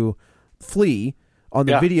to Flea on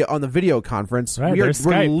the video conference, right,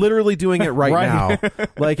 we're literally doing it right now.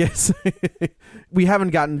 Like we haven't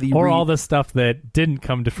gotten all the stuff that didn't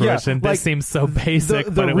come to fruition. This seems so basic.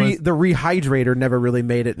 The rehydrator never really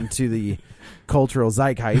made it into the cultural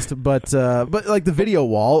zeitgeist, but like the video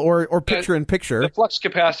wall or picture in picture. The flux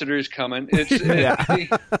capacitor is coming.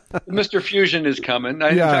 Mr. Fusion is coming.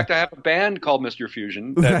 In fact, I have a band called Mr.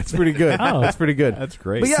 Fusion. That's pretty good. That's pretty good. That's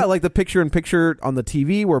great. But yeah, like the picture in picture on the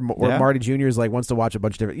TV where Marty Jr. is like wants to watch a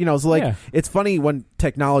bunch of different. So like it's funny when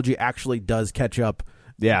technology actually does catch up.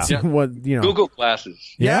 Yeah. What, you know. Google glasses.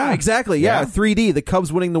 Yeah, exactly. Yeah. Yeah. 3D, the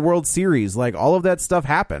Cubs winning the World Series, like all of that stuff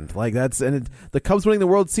happened. Like the Cubs winning the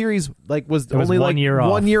World Series, like was only 1 year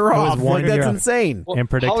off. 1 year It was off. 1 Like year that's off. insane. Well, And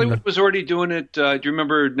predicting Hollywood was already doing it. Do you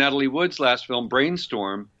remember Natalie Wood's last film,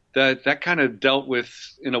 Brainstorm? That kind of dealt with,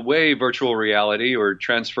 in a way, virtual reality or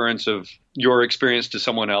transference of your experience to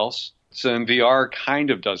someone else. So VR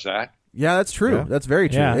kind of does that. Yeah, that's true. Yeah. That's very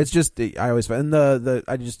true. Yeah. It's just I always find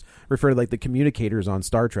I just refer to like the communicators on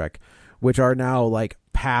Star Trek, which are now like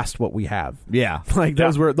past what we have. Yeah. Like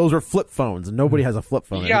those were flip phones, and nobody has a flip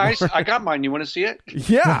phone Yeah, anymore. I got mine. You want to see it?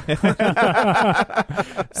 Yeah.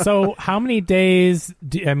 So how many days,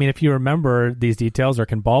 if you remember these details or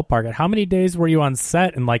can ballpark it, how many days were you on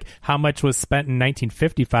set, and like how much was spent in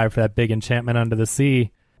 1955 for that big Enchantment Under the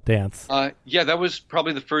Sea dance? Yeah, that was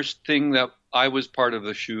probably the first thing that I was part of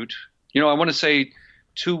the shoot. I want to say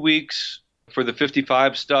 2 weeks for the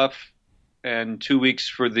 55 stuff and 2 weeks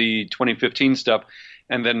for the 2015 stuff,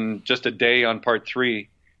 and then just a day on part 3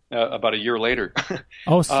 about a year later.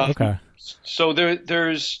 Okay. So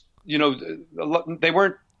there's, they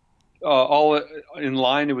weren't all in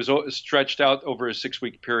line. It was stretched out over a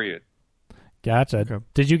 6-week period. Gotcha. Okay.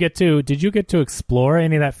 Did you get to explore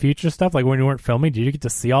any of that future stuff? Like when you weren't filming, did you get to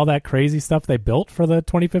see all that crazy stuff they built for the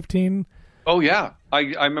 2015? Oh yeah, I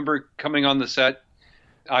remember coming on the set.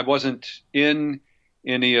 I wasn't in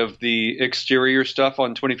any of the exterior stuff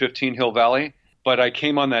on 2015 Hill Valley, but I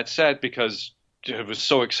came on that set because it was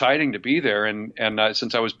so exciting to be there, and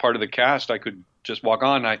since I was part of the cast, I could just walk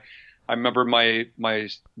on. I remember my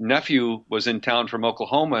nephew was in town from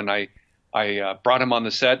Oklahoma, and I brought him on the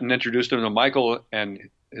set and introduced him to Michael, and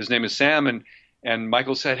his name is Sam, and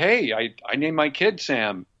Michael said, "Hey, I named my kid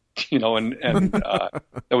Sam."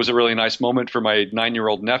 That was a really nice moment for my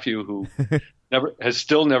 9-year-old nephew who has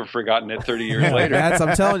still never forgotten it 30 years later.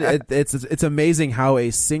 I'm telling you, it's amazing how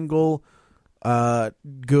a single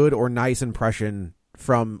good or nice impression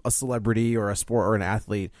from a celebrity or a sport or an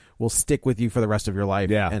athlete will stick with you for the rest of your life.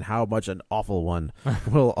 Yeah. And how much an awful one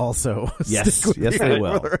will also stick with yes, you. they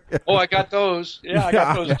will. Oh, I got those. Yeah, I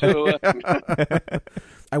got those too.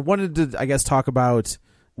 I wanted to, I guess, talk about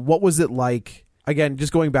what was it like. Again,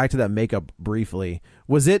 just going back to that makeup briefly,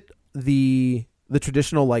 was it the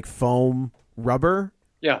traditional like foam rubber?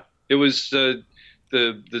 Yeah, it was the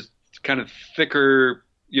kind of thicker,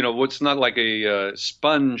 what's not like a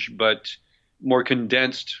sponge, but more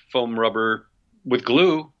condensed foam rubber with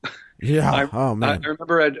glue. Yeah. Oh man. I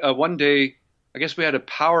remember at one day, I guess we had a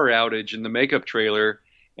power outage in the makeup trailer,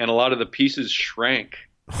 and a lot of the pieces shrank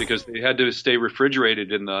because they had to stay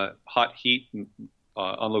refrigerated in the hot heat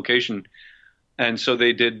on location. And so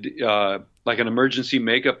they did like an emergency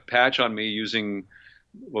makeup patch on me using,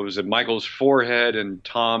 Michael's forehead and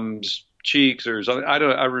Tom's cheeks or something. I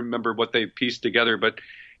remember what they pieced together,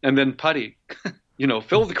 and then putty,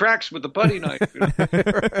 fill the cracks with the putty knife.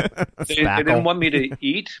 They didn't want me to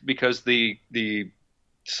eat because the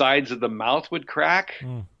sides of the mouth would crack.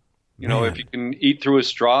 If you can eat through a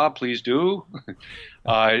straw, please do.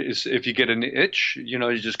 If you get an itch,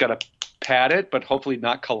 you just got to pat it, but hopefully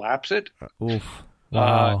not collapse it. Oof.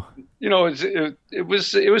 Wow. It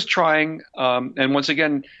was trying. And once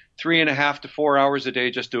again, 3.5 to 4 hours a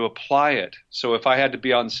day just to apply it. So if I had to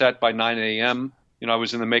be on set by 9 a.m., I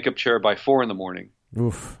was in the makeup chair by 4 a.m.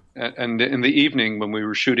 Oof. And in the evening when we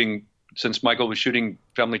were shooting, since Michael was shooting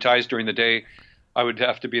Family Ties during the day, I would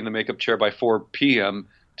have to be in the makeup chair by 4 p.m.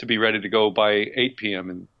 to be ready to go by 8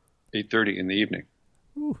 p.m. and 8:30 in the evening.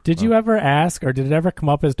 Did you ever ask, or did it ever come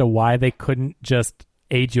up as to why they couldn't just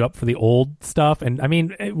age you up for the old stuff? And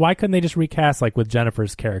why couldn't they just recast like with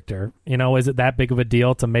Jennifer's character? Is it that big of a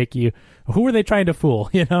deal to make you? Who were they trying to fool?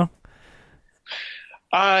 Yeah.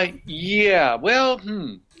 Well,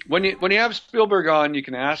 when you have Spielberg on, you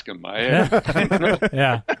can ask him.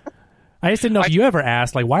 Yeah. I just didn't know if you ever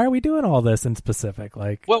asked, like, why are we doing all this in specific?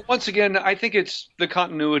 Like, well, once again, I think it's the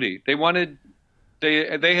continuity. They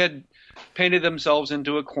had painted themselves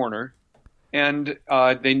into a corner, and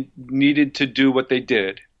they needed to do what they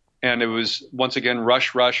did. And it was, once again,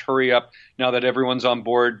 rush, hurry up. Now that everyone's on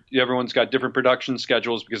board, everyone's got different production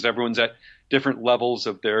schedules because everyone's at different levels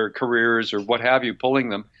of their careers or what have you, pulling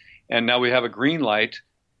them. And now we have a green light.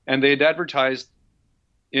 And they had advertised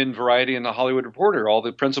in Variety and The Hollywood Reporter, all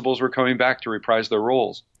the principals were coming back to reprise their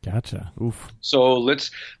roles. Gotcha. Oof. So let's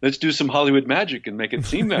do some Hollywood magic and make it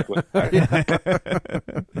seem that way.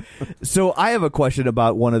 So I have a question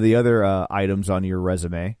about one of the other items on your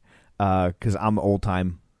resume, because I'm old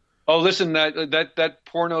time. Oh, listen, that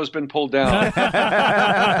porno's been pulled down.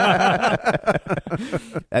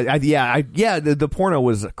 The porno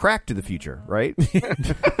was Crack to the Future, right? What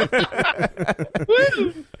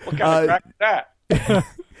kind of crack is that?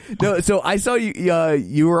 No, so I saw you.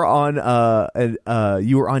 You were on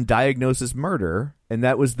Diagnosis Murder, and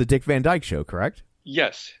that was the Dick Van Dyke Show, correct?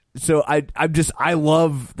 Yes. So I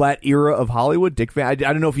love that era of Hollywood. I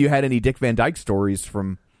don't know if you had any Dick Van Dyke stories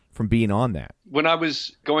from being on that. When I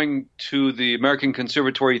was going to the American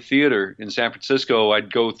Conservatory Theater in San Francisco,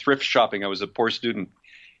 I'd go thrift shopping. I was a poor student.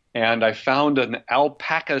 And I found an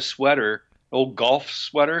alpaca sweater, old golf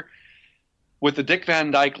sweater, with the Dick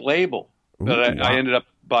Van Dyke label that I ended up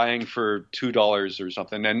buying for $2 or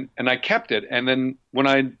something. And I kept it. And then when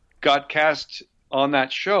I got cast on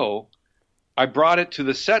that show, I brought it to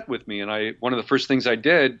the set with me. And one of the first things I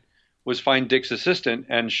did was find Dick's assistant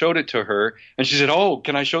and showed it to her. And she said, "Oh,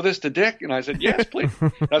 can I show this to Dick?" And I said, "Yes, please."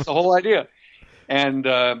 That's the whole idea. And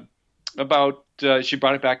she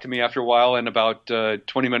brought it back to me after a while. And about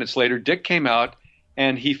 20 minutes later, Dick came out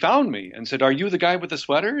and he found me and said, "Are you the guy with the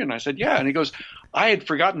sweater?" And I said, "Yeah." And he goes, "I had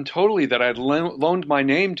forgotten totally that I had loaned my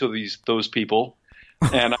name to those people.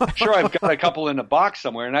 And I'm sure I've got a couple in a box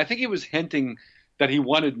somewhere." And I think he was hinting that he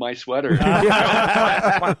wanted my sweater.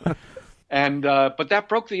 And but that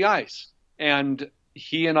broke the ice. And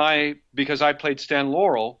he and I, because I played Stan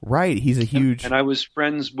Laurel. Right. He's a huge... And I was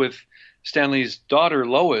friends with Stanley's daughter,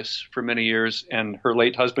 Lois, for many years, and her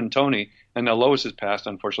late husband, Tony. And now Lois has passed,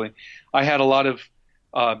 unfortunately. I had a lot of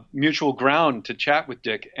mutual ground to chat with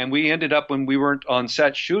Dick. And we ended up, when we weren't on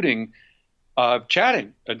set shooting,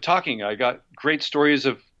 chatting and talking. I got great stories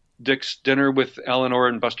of Dick's dinner with Eleanor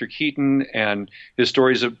and Buster Keaton, and his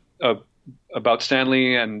stories about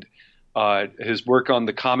Stanley and his work on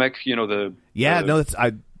the comic. I've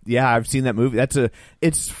seen that movie.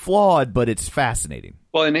 It's flawed, but it's fascinating.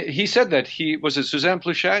 Well, and he said that was it Suzanne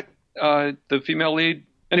Pleshette, the female lead.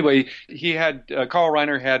 Anyway, he had Carl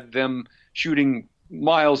Reiner had them shooting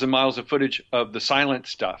miles and miles of footage of the silent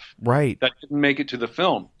stuff, right, that didn't make it to the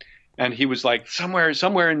film. And he was like, somewhere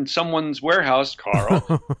in someone's warehouse,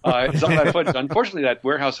 Carl, is on that footage. Unfortunately, that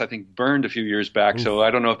warehouse, I think, burned a few years back, so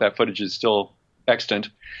I don't know if that footage is still extant.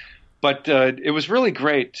 But it was really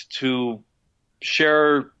great to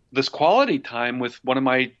share this quality time with one of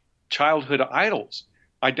my childhood idols.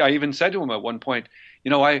 I even said to him at one point,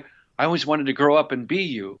 I always wanted to grow up and be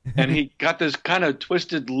you. And he got this kind of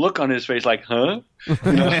twisted look on his face like, huh?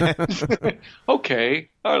 Okay.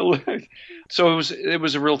 So it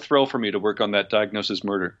was a real thrill for me to work on that Diagnosis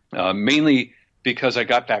Murder, mainly because I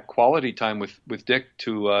got that quality time with Dick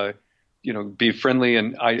to be friendly.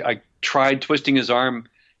 And I tried twisting his arm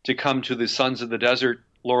to come to the Sons of the Desert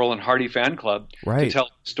Laurel and Hardy fan club to tell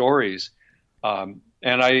stories. And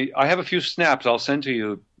I have a few snaps. I'll send to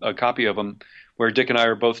you a copy of them where Dick and I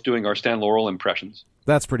are both doing our Stan Laurel impressions.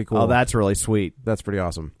 That's pretty cool. Oh, that's really sweet. That's pretty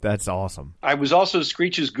awesome. That's awesome. I was also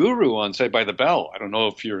Screech's guru on Saved by the Bell. I don't know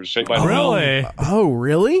if you're Saved by the Bell. Really? Oh,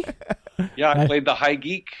 really? Yeah, I played the high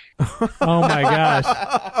geek. Oh, my gosh.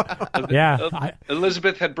 Yeah.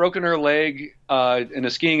 Elizabeth had broken her leg in a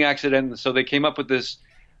skiing accident, so they came up with this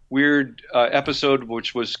weird episode,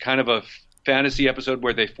 which was kind of a fantasy episode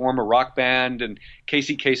where they form a rock band, and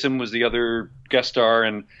Casey Kasem was the other guest star,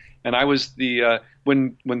 and I was the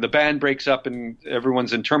when the band breaks up and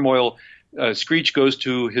everyone's in turmoil, Screech goes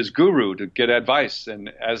to his guru to get advice,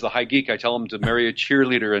 and as the high geek, I tell him to marry a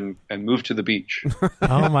cheerleader and move to the beach.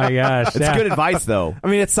 Oh my gosh, it's good advice, though. I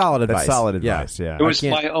mean, it's solid advice. That's solid advice. Yeah. It was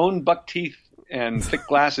my own buck teeth and thick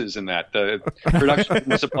glasses in that. The production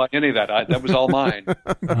didn't supply any of that. That was all mine.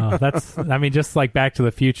 Just like Back to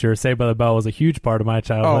the Future, Saved by the Bell was a huge part of my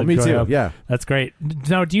childhood. Oh, me too. Up. Yeah. That's great.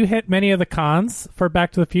 Now, do you hit many of the cons for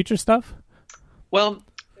Back to the Future stuff? Well,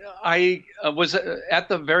 I was at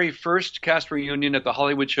the very first cast reunion at the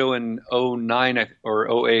Hollywood show in 2009 or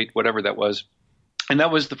 2008, whatever that was. And that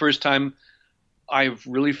was the first time I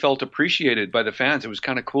really felt appreciated by the fans. It was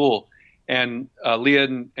kind of cool. And Leah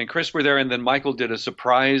and Chris were there, and then Michael did a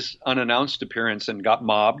surprise unannounced appearance and got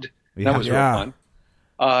mobbed. That was real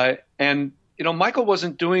fun. And, Michael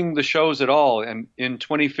wasn't doing the shows at all. And in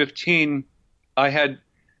 2015, I had,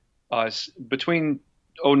 between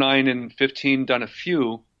 2009 and 15, done a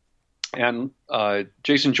few. And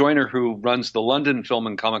Jason Joyner, who runs the London Film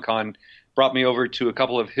and Comic-Con, brought me over to a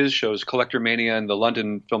couple of his shows, Collector Mania and the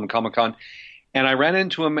London Film and Comic-Con. And I ran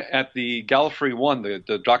into him at the Gallifrey One,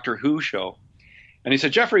 the Doctor Who show. And he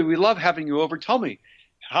said, "Jeffrey, we love having you over. Tell me,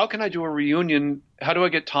 how can I do a reunion? How do I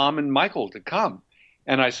get Tom and Michael to come?"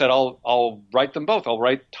 And I said, I'll write them both. I'll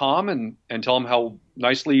write Tom and tell him how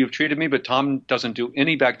nicely you've treated me, but Tom doesn't do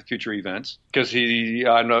any Back to the Future events because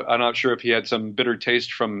I'm not sure if he had some bitter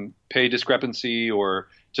taste from pay discrepancy or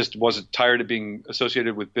just wasn't tired of being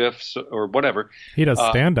associated with Biff or whatever. He does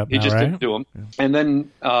stand-up now, He just right? didn't do them. Yeah. And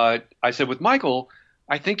then I said, with Michael,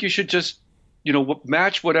 I think you should just,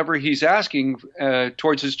 match whatever he's asking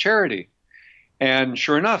towards his charity. And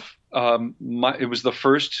sure enough, it was the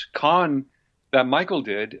first con that Michael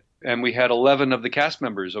did, and we had 11 of the cast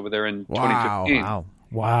members over there in 2015.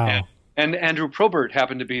 Wow. And Andrew Probert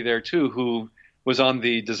happened to be there too, who was on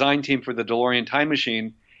the design team for the DeLorean Time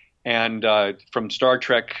Machine, and from Star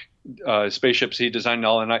Trek spaceships he designed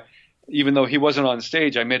all. And even though he wasn't on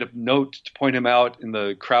stage, I made a note to point him out in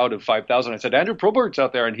the crowd of 5,000. I said, Andrew Probert's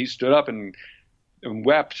out there, and he stood up and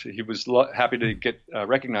wept. He was happy to get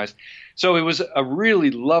recognized. So it was a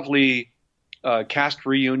really lovely cast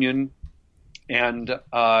reunion. And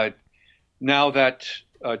now that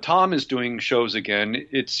Tom is doing shows again,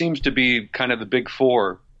 it seems to be kind of the big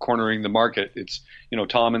four cornering the market. It's,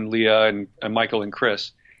 Tom and Leah and Michael and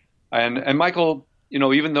Chris. And Michael,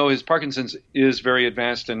 even though his Parkinson's is very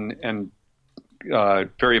advanced and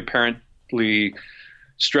very apparently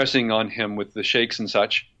stressing on him with the shakes and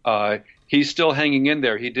such, he's still hanging in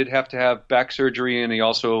there. He did have to have back surgery, and he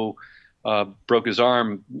also broke his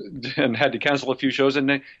arm and had to cancel a few shows.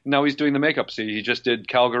 And now he's doing the makeup. See, he just did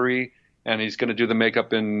Calgary, and he's going to do the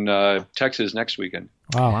makeup in Texas next weekend.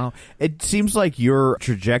 Wow. It seems like your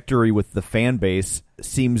trajectory with the fan base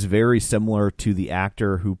seems very similar to the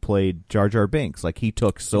actor who played Jar Jar Binks. Like, he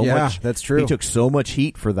took so much. That's true. He took so much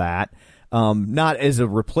heat for that. Not as a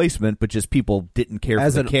replacement, but just people didn't care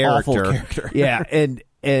as for the character. Awful character. Yeah,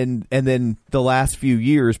 and then the last few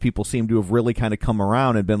years, people seem to have really kind of come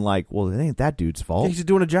around and been like, well, it ain't that dude's fault. He's just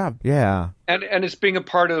doing a job. Yeah. And it's being a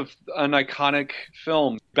part of an iconic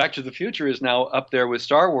film. Back to the Future is now up there with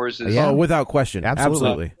Star Wars. Oh, without question.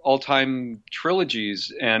 Absolutely. All-time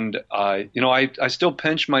trilogies. And, I still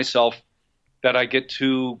pinch myself that I get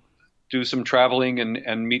to do some traveling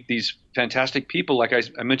and meet these fantastic people. Like I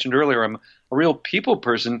mentioned earlier, I'm a real people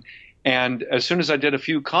person. And as soon as I did a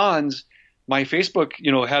few cons, my Facebook,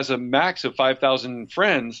 has a max of 5,000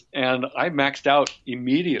 friends, and I maxed out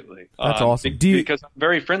immediately. That's awesome. Because I'm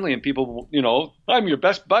very friendly, and people, I'm your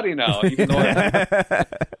best buddy now. Even though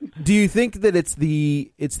Do you think that it's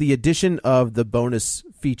the addition of the bonus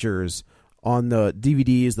features on the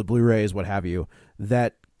DVDs, the Blu-rays, what have you,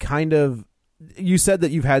 that kind of? You said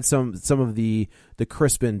that you've had some of the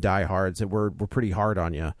Crispin diehards that were pretty hard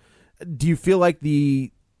on you. Do you feel like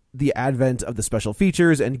the advent of the special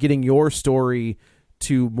features and getting your story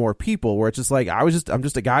to more people, where it's just like I'm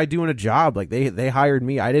just a guy doing a job, like they hired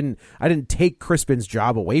me, I didn't take Crispin's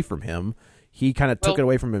job away from him, he kind of took it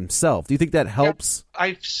away from himself. Do you think that helps? Yeah,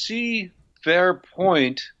 I see their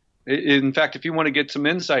point. In fact, if you want to get some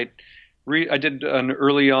insight, I did an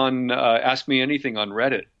early on Ask Me Anything on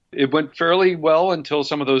Reddit. It went fairly well until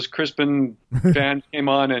some of those Crispin fans came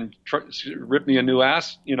on and ripped me a new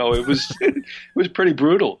ass. It was pretty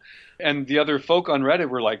brutal. And the other folk on Reddit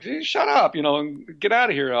were like, hey, shut up, and get out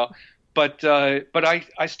of here. But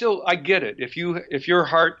I still get it. If your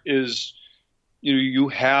heart is, you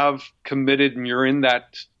have committed and you're in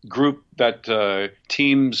that group, that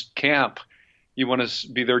team's camp, you want to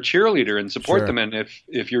be their cheerleader and support them. And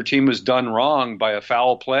if your team is done wrong by a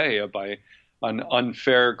foul play, by an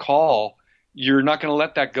unfair call, you're not going to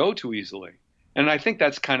let that go too easily. And I think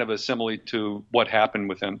that's kind of a simile to what happened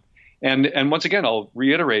with him. And once again, I'll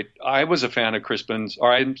reiterate, I was a fan of Crispin's,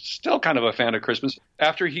 or I'm still kind of a fan of Crispin's.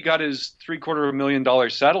 After he got his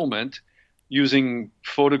 $750,000 settlement using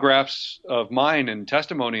photographs of mine and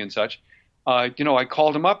testimony and such, I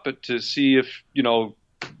called him up to see if,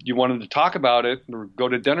 you wanted to talk about it or go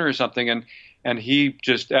to dinner or something. And he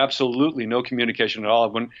just absolutely no communication at all.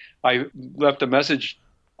 When I left a message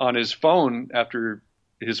on his phone after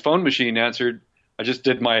his phone machine answered, I just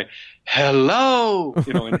did my hello,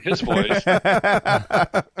 in his voice.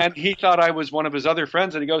 And he thought I was one of his other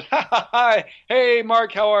friends. And he goes, hi, hey,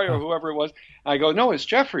 Mark, how are you? Or whoever it was. I go, no, it's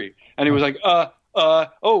Jeffrey. And he was like,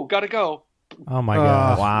 gotta go. Oh, my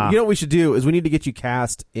God. Wow. You know what we should do is we need to get you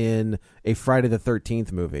cast in a Friday the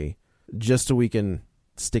 13th movie just so we can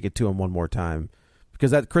stick it to him one more time,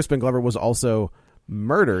 because that Crispin Glover was also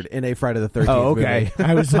murdered in a Friday the 13th movie.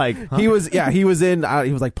 I was like, huh? he was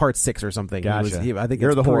like part 6 or something. Gotcha. I think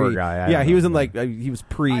You're it's the horror guy. He was in he was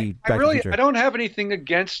pre Back to the Future. I don't have anything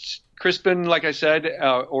against Crispin, like I said,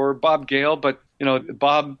 or Bob Gale, but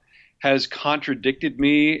Bob has contradicted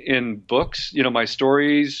me in books, my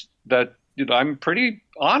stories that I'm pretty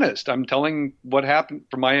honest. I'm telling what happened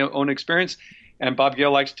from my own experience. And Bob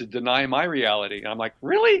Gale likes to deny my reality. And I'm like,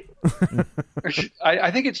 really?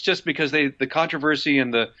 I think it's just because the controversy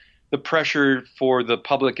and the pressure for the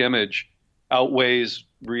public image outweighs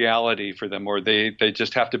reality for them, or they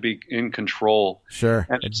just have to be in control. Sure.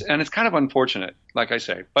 And it's kind of unfortunate, like I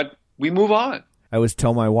say. But we move on. I always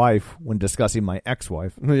tell my wife when discussing my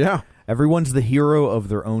ex-wife, yeah, everyone's the hero of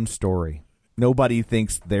their own story. Nobody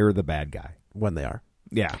thinks they're the bad guy. when they are.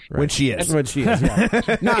 Yeah, right. When she is.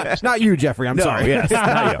 Yeah. not you, Jeffrey. I'm sorry. Yes,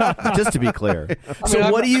 not you. Just to be clear.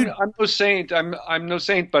 I'm no saint. I'm no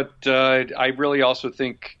saint, but I really also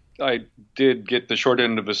think I did get the short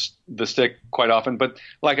end of the stick quite often. But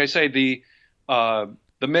like I say, the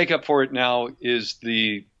makeup for it now is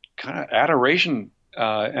the kind of adoration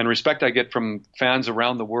and respect I get from fans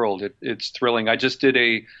around the world. It's thrilling. I just did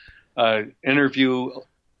a interview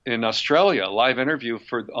in Australia, a live interview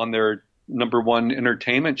on their #1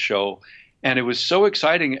 entertainment show, and it was so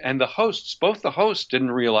exciting. And both the hosts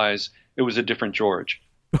didn't realize it was a different George.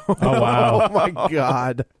 Oh wow! Oh my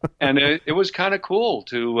God! And it was kind of cool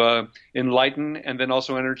to enlighten and then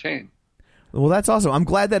also entertain. Well, that's awesome. I'm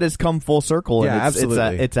glad that it's come full circle. Yeah, and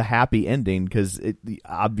absolutely. It's a happy ending because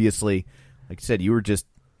obviously, like I said, you were just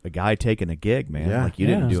a guy taking a gig, man. Yeah, like you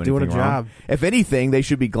didn't do anything doing a wrong. job. If anything, they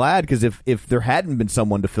should be glad because if there hadn't been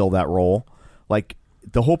someone to fill that role, like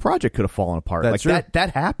the whole project could have fallen apart. That's like true. that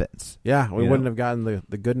happens. Yeah, we wouldn't have gotten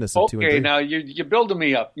the goodness of 2 and 3. Okay, now you're building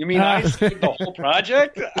me up. You mean I saved the whole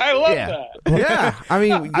project? I love that. Yeah,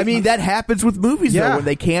 I mean that happens with movies Yeah. though.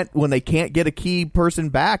 When they can't get a key person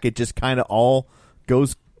back, it just kind of all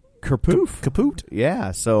goes kaput. Yeah,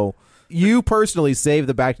 so you personally saved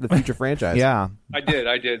the Back to the Future franchise. yeah. I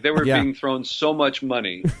did. They were being thrown so much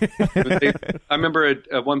money. I remember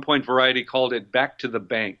at one point Variety called it Back to the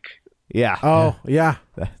Bank. Yeah. Oh, yeah.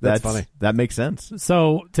 That's funny. That makes sense.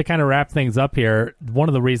 So to kind of wrap things up here, one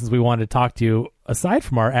of the reasons we wanted to talk to you, aside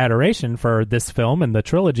from our adoration for this film and the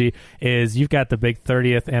trilogy, is you've got the big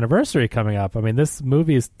 30th anniversary coming up. I mean, this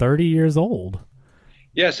movie is 30 years old.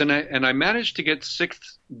 Yes, and I managed to get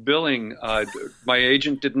 6th billing. My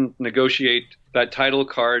agent didn't negotiate that title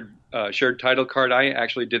card, shared title card. I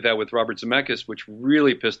actually did that with Robert Zemeckis, which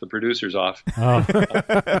really pissed the producers off. Oh.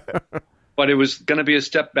 But it was going to be a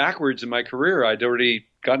step backwards in my career. I'd already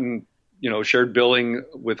gotten, shared billing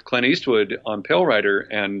with Clint Eastwood on Pale Rider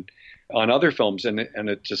and on other films, and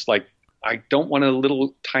it's just like I don't want a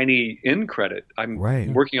little tiny in credit. I'm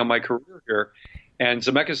working on my career here. And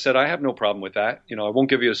Zemeckis said, I have no problem with that. I won't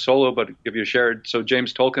give you a solo, but give you a shared. So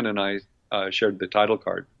James Tolkien and I shared the title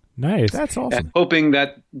card. Nice. That's awesome. And hoping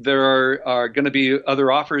that there are going to be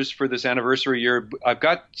other offers for this anniversary year. I've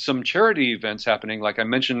got some charity events happening. Like I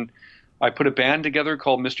mentioned, I put a band together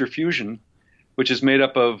called Mr. Fusion, which is made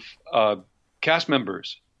up of cast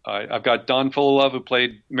members. I've got Don Fullilove, who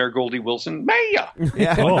played Mayor Goldie Wilson. Maya!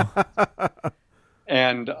 Yeah. Cool.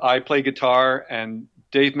 And I play guitar, and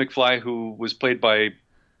Dave McFly, who was played by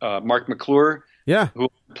Mark McClure,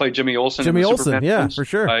 who played Jimmy Olsen. Jimmy in the Olsen, Superman yeah, films. for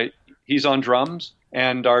sure. He's on drums.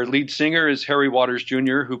 And our lead singer is Harry Waters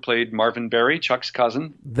Jr., who played Marvin Berry, Chuck's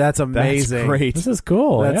cousin. That's amazing. That's great. This is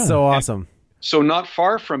cool. That's so awesome. So not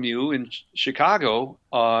far from you in Chicago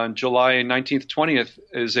on July 19th, 20th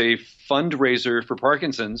is a fundraiser for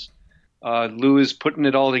Parkinson's. Lou is putting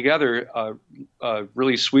it all together. A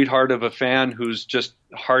really sweetheart of a fan whose just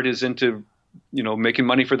heart is into, making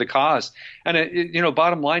money for the cause. And,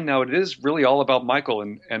 bottom line now, it is really all about Michael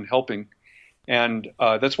and helping. And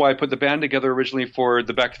that's why I put the band together originally for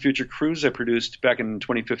the Back to the Future cruise I produced back in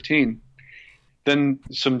 2015. Then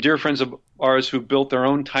some dear friends of ours who built their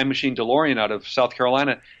own time machine DeLorean out of South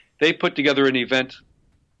Carolina, they put together an event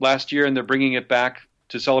last year, and they're bringing it back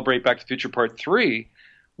to celebrate Back to the Future Part 3,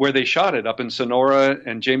 where they shot it up in Sonora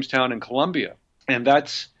and Jamestown and Columbia. And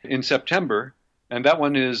that's in September. And that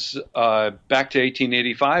one is back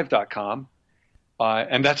to1885.com.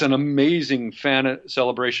 And that's an amazing fan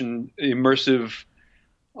celebration, immersive,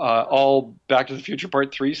 all Back to the Future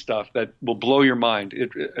Part 3 stuff that will blow your mind.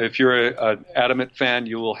 If you're an adamant fan,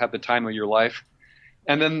 you will have the time of your life.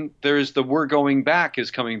 And then there's the We're Going Back is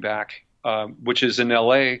coming back, which is in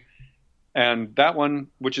L.A., and that one,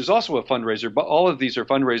 which is also a fundraiser, but all of these are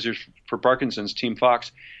fundraisers for Parkinson's, Team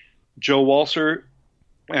Fox. Joe Walser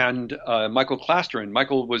and Michael Clasterin.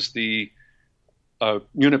 Michael was the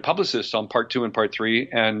unit publicist on Part 2 and Part 3,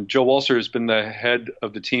 and Joe Walser has been the head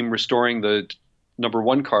of the team restoring the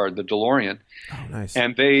 #1 card, the DeLorean. Oh, nice.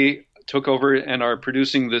 And they took over and are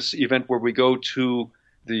producing this event where we go to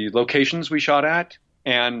the locations we shot at,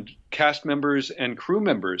 and cast members and crew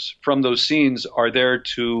members from those scenes are there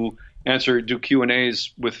to do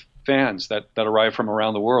Q&As with fans that arrive from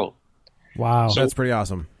around the world. Wow. That's pretty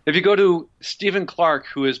awesome. If you go to Stephen Clark,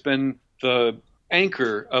 who has been the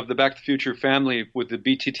anchor of the Back to the Future family with the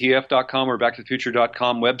bttf.com or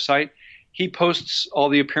backtothefuture.com website, he posts all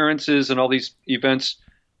the appearances and all these events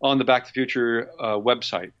on the Back to the Future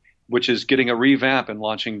website, which is getting a revamp and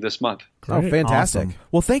launching this month. Oh, fantastic. Awesome.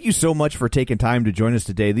 Well, thank you so much for taking time to join us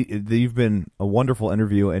today. You've been a wonderful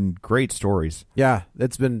interview and great stories. Yeah,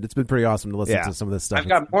 it's been pretty awesome to listen to some of this stuff. I've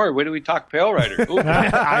got more. When do we talk Pale Rider?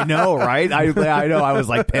 I know, right? I know. I was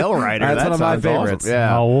like, Pale Rider. That's one of my favorites. Awesome.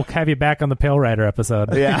 Yeah. Oh, we'll have you back on the Pale Rider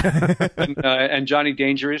episode. Yeah. and Johnny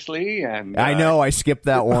Dangerously. And I know I skipped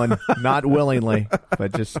that one, not willingly,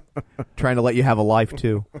 but just trying to let you have a life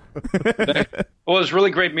too. Well, it was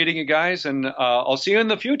really great meeting you guys, and I'll see you in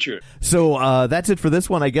the future. So that's it for this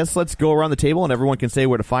one. I guess let's go around the table and everyone can say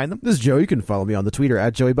where to find them. This is Joe. You can follow me on the Twitter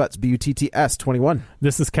at JoeyButts, BUTTS21.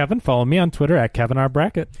 This is Kevin. Follow me on Twitter at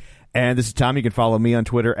KevinRBrackett. And this is Tom. You can follow me on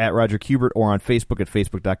Twitter at Roger Kubert or on Facebook at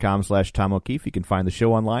Facebook.com/Tom O'Keefe. You can find the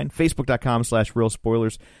show online, Facebook.com/Real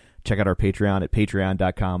Spoilers. Check out our Patreon at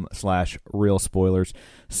Patreon.com/Real Spoilers.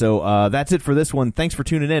 So that's it for this one. Thanks for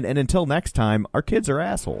tuning in. And until next time, our kids are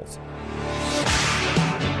assholes.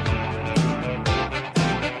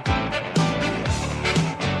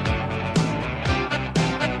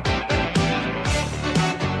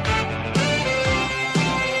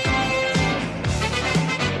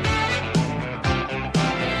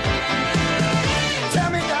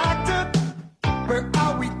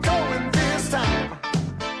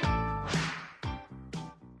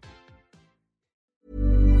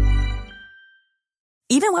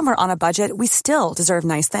 Even when we're on a budget, we still deserve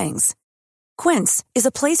nice things. Quince is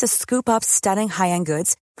a place to scoop up stunning high-end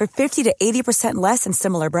goods for 50 to 80% less than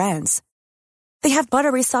similar brands. They have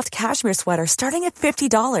buttery soft cashmere sweaters starting at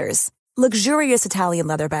 $50, luxurious Italian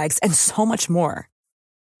leather bags, and so much more.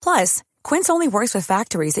 Plus, Quince only works with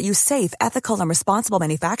factories that use safe, ethical, and responsible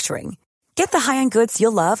manufacturing. Get the high-end goods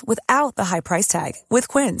you'll love without the high price tag with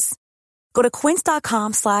Quince. Go to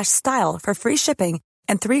quince.com/style for free shipping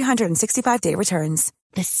and 365-day returns.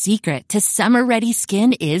 The secret to summer-ready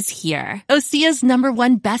skin is here. Osea's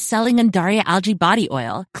 #1 best-selling Undaria Algae Body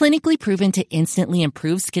Oil, clinically proven to instantly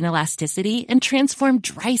improve skin elasticity and transform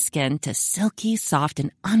dry skin to silky, soft,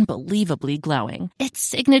 and unbelievably glowing. Its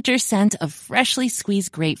signature scent of freshly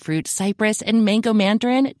squeezed grapefruit, cypress, and mango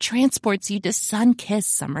mandarin transports you to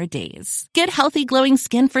sun-kissed summer days. Get healthy, glowing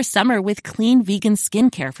skin for summer with clean vegan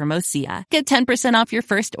skincare from Osea. Get 10% off your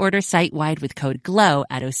first order site-wide with code GLOW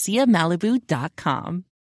at OseaMalibu.com.